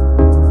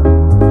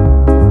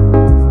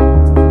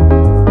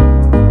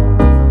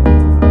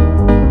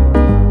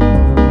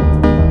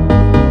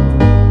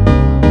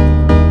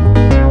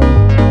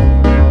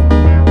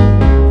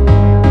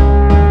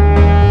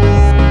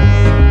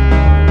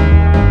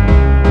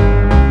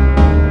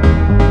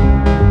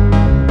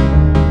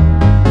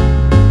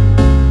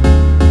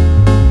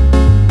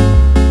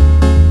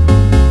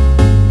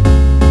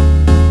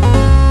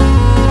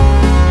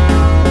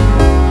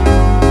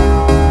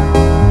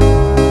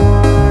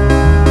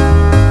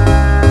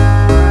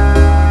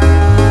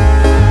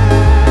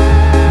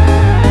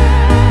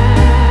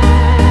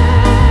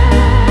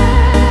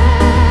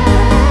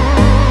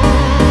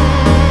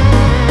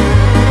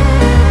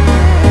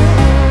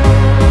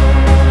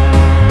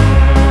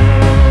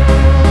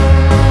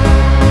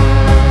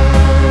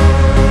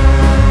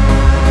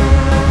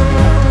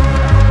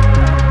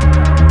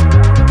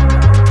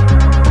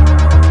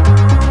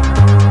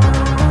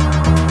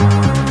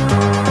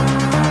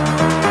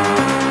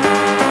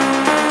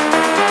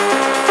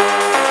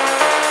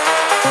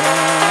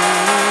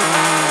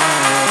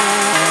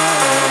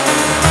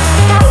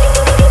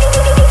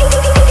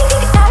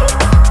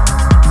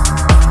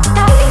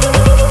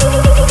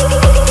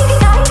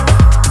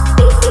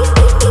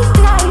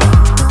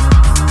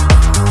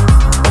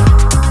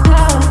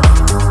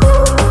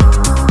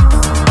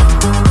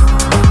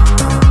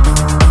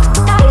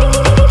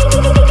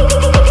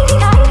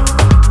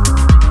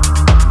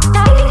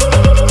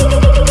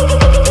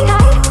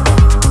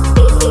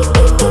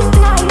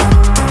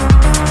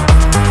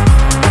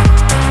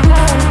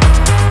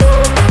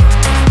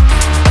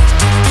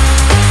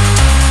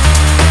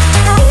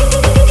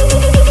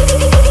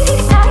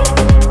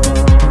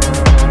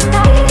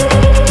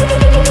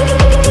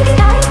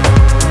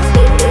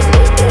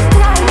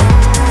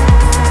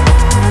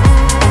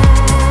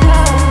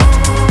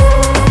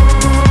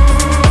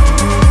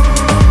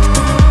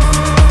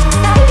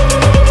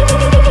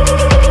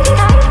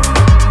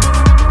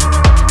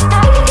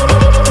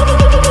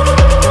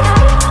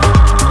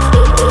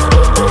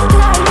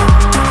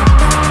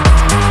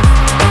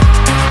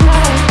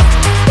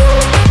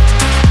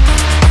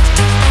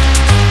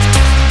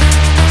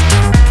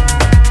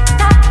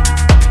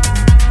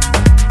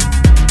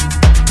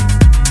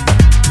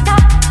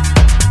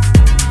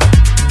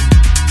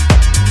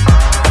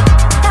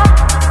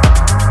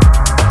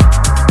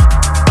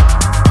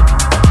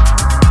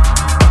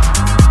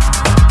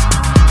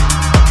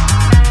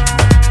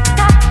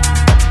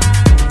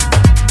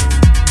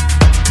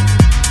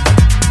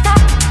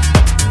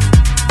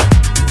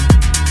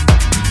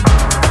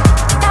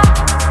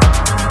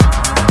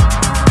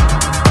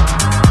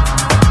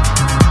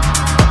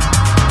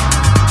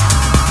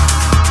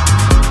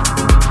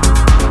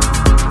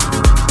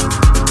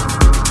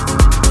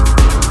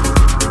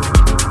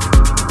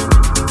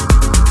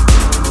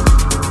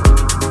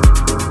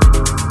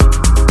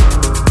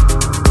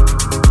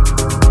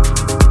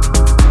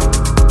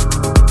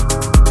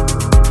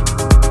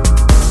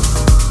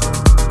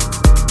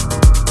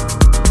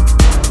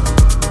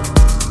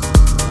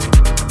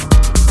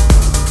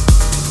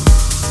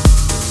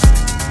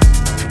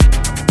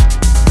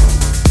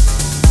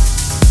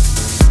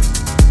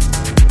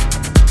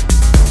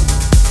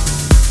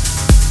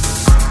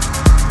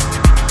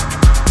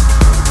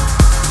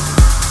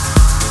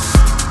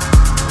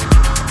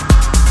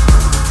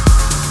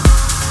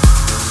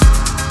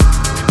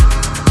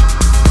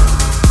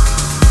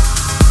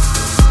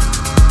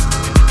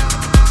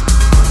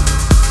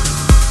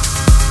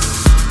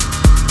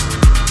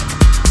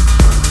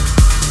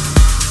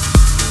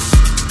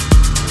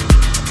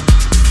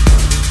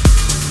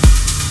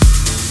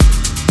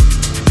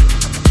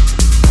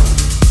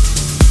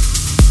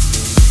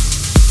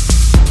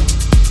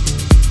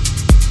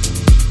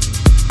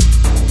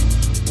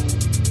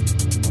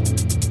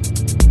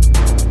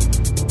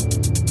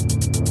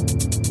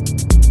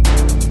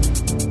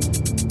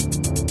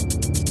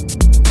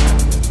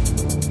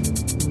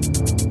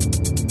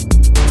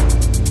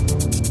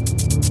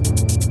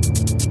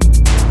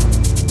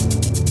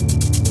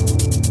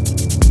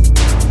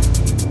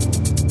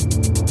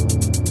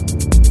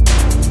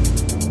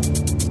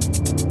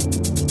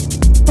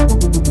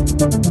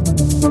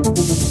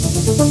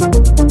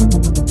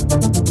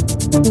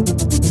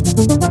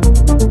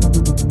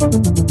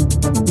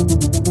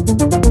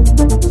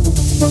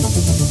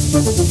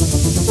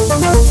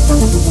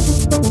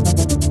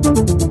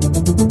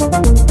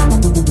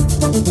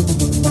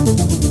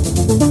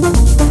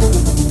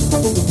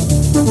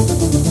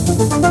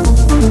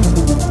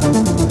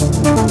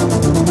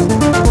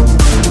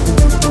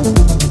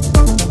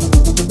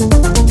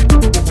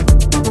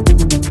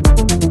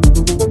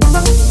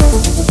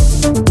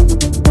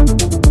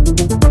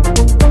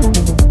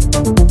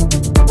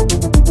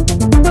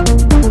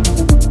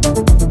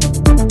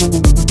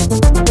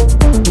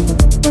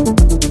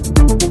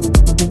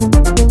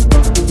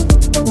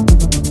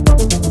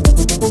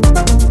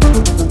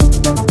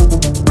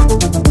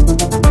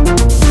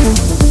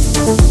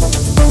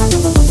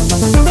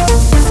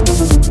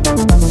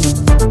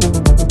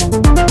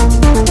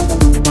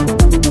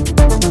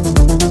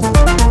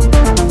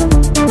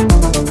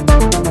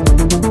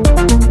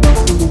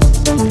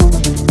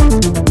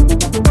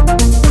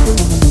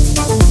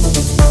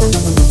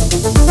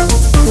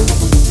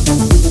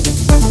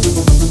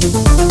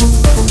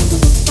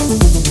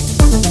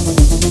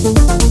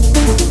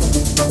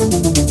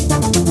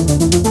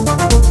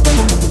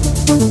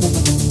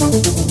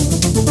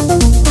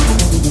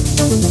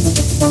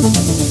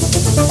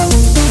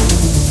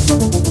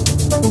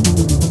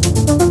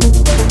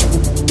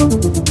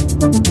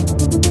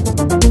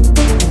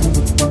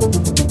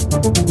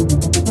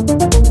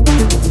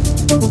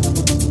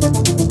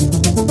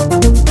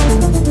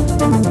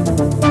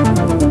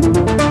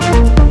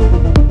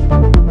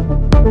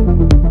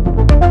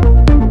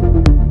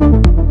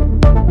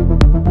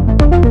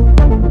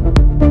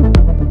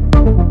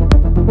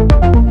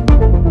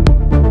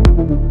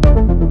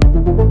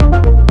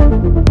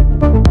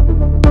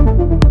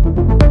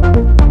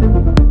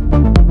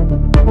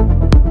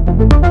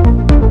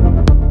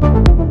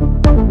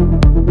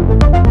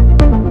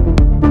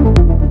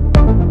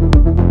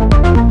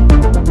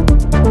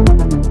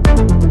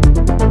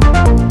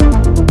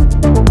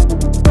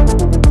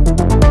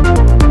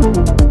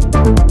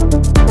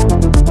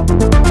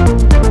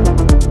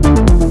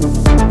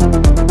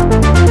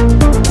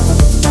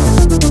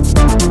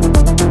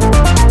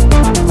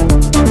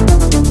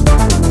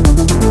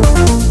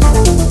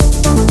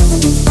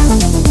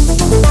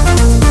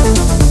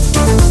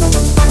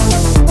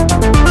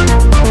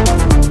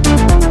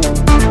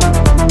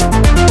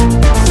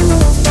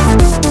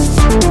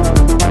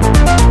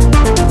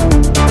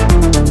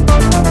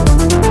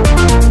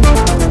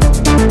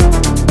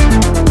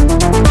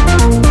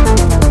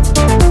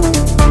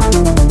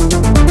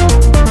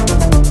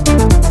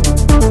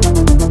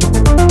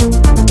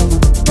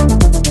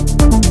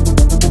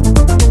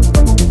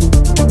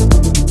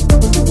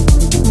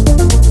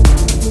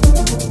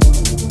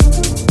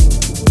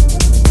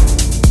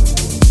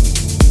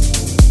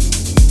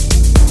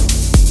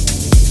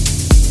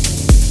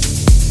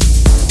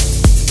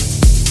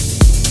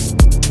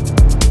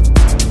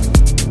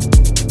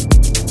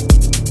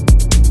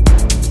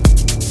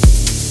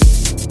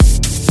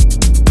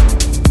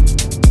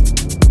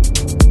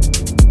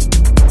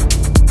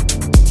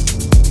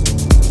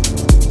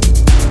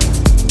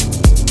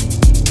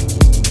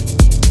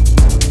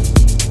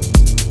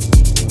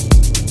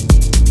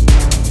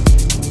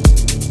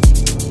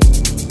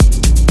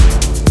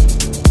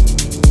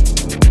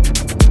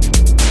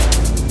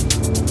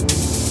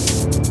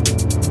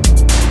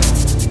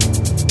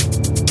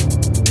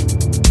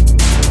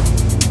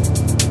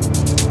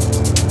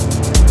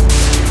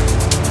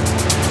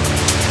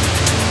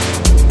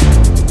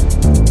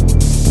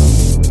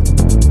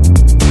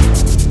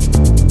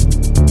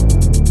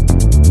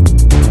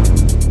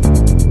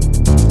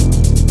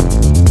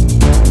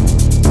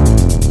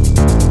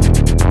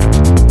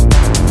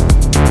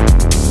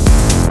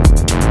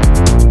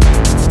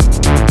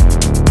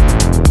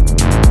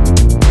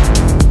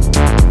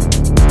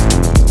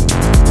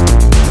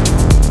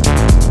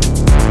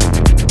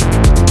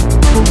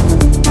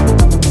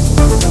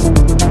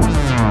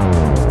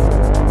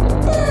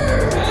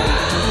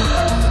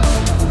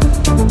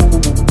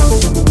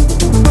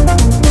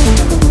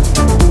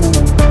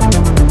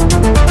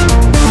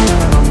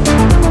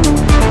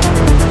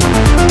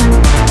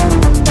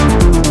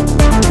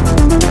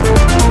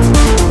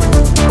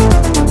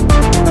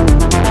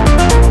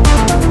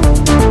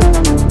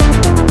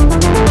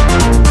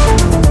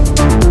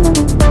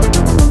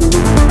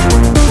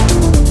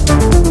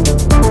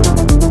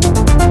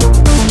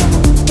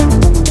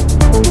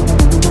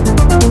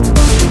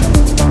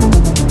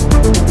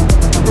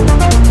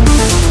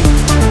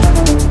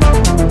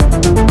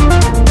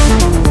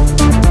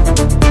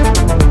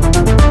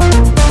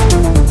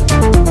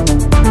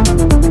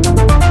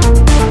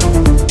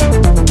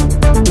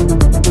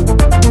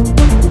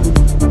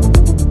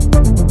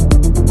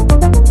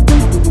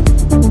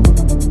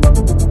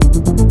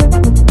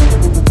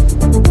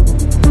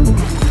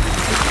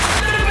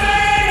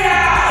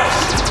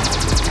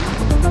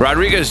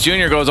 Rodriguez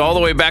Jr. goes all the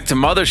way back to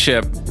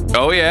Mothership.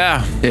 Oh,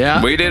 yeah.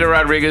 Yeah. We did a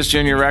Rodriguez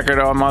Jr. record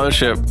on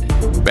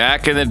Mothership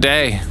back in the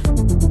day.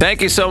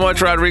 Thank you so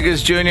much,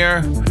 Rodriguez Jr.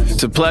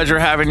 It's a pleasure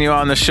having you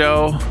on the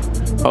show.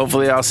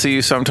 Hopefully, I'll see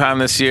you sometime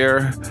this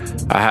year.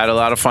 I had a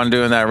lot of fun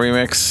doing that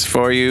remix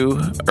for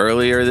you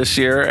earlier this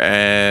year,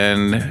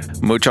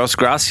 and muchas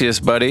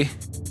gracias, buddy.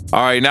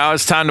 All right, now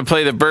it's time to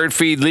play the Bird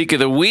Feed Leak of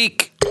the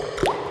Week.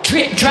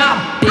 Drip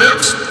drop,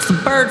 bitch. It's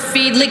the Bird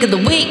Feed Leak of the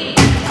Week.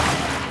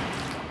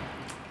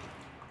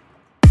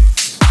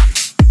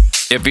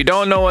 If you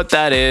don't know what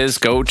that is,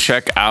 go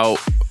check out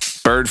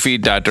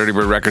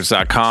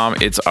birdfeed.dirtybirdrecords.com.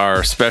 It's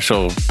our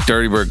special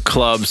Dirty Bird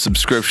Club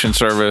subscription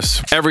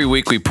service. Every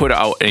week we put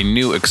out a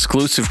new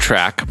exclusive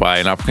track by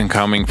an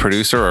up-and-coming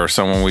producer or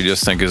someone we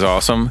just think is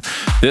awesome.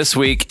 This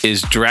week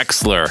is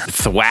Drexler,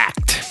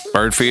 Thwacked,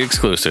 Bird Feed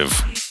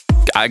exclusive.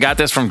 I got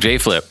this from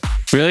J-Flip.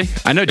 Really?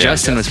 I know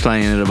Justin was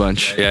playing it a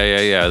bunch.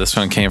 Yeah. This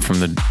one came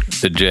from the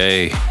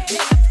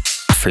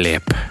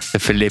J-Flip. The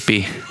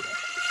Filippi.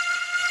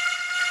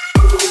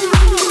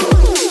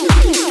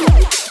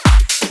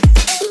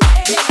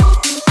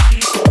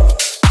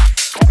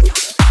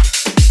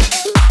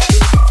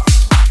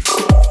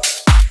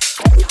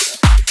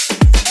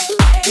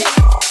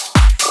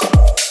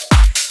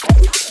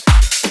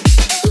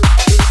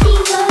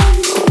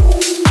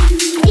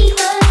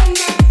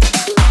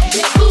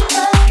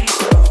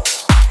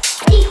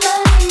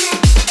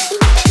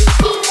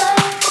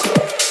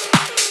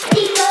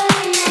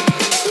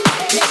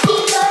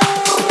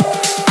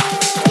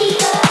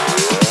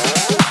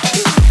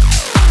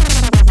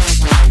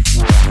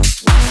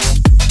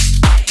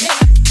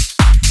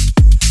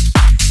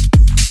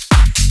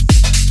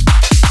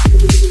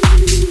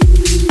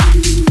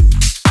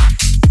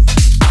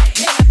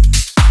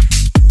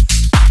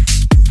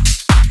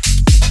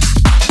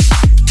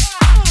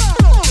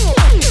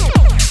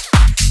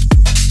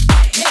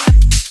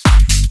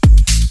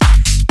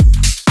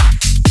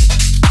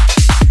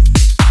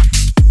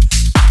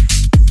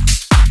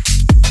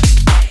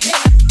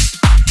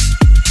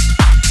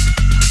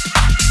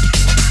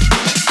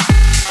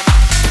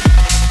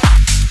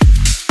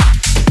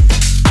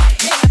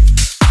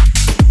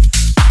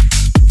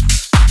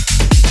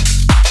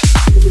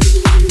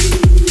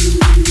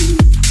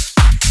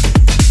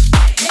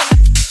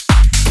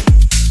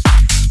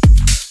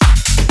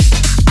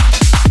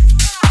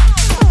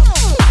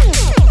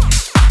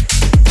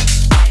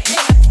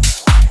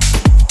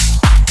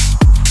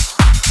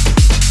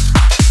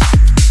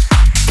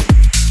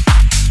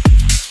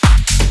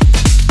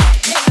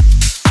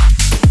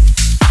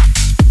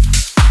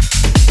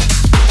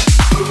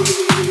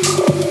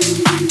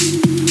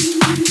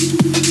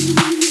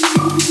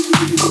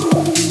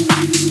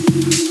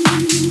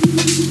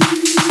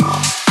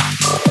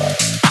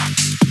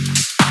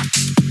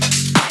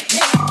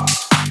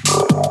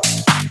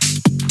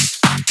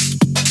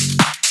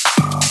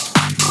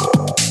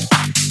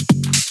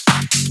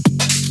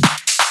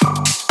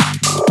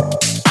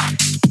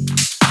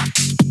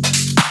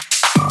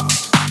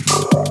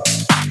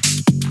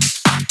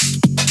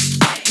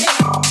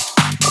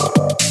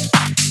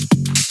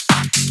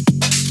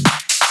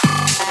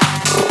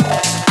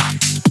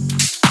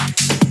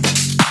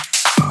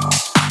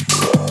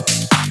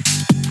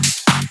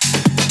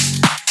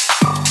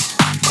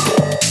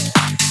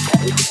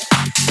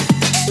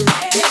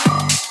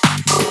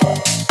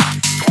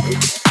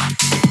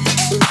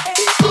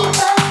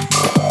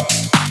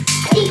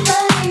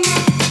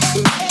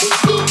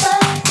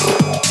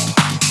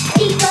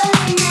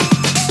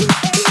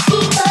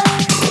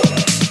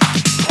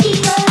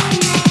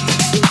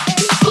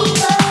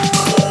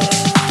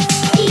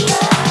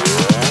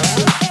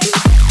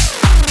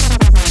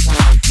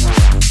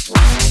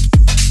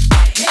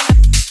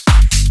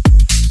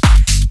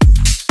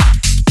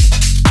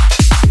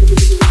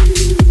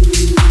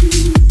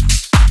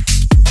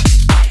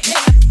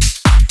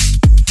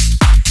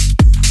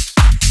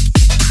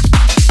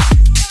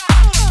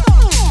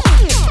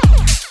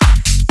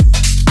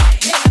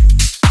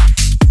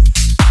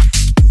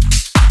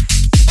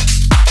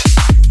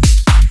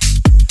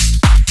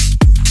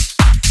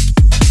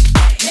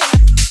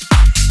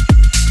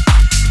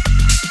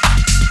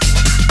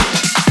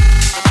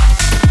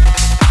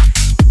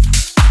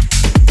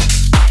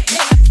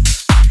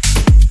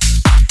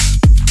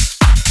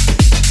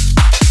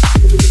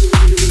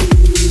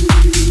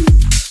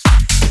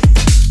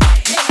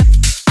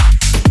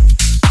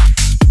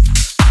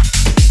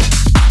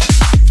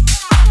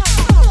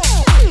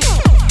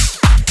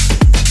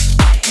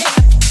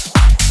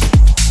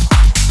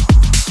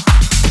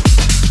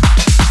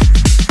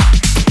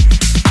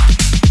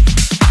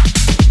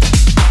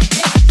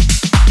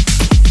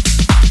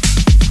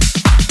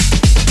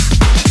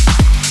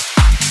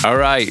 All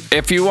right.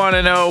 If you want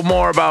to know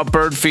more about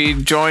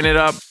Birdfeed, join it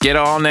up. Get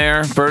on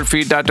there.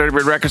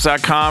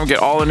 Birdfeed.dirtybirdrecords.com. Get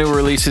all the new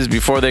releases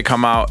before they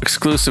come out.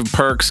 Exclusive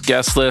perks,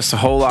 guest lists, a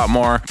whole lot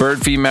more.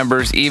 Birdfeed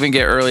members even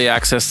get early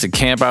access to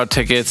camp out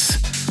tickets.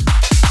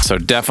 So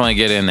definitely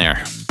get in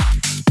there.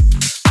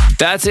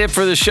 That's it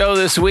for the show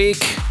this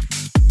week.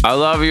 I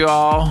love you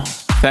all.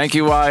 Thank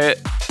you,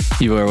 Wyatt.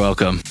 You are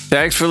welcome.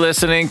 Thanks for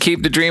listening.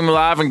 Keep the dream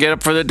alive and get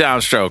up for the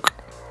downstroke.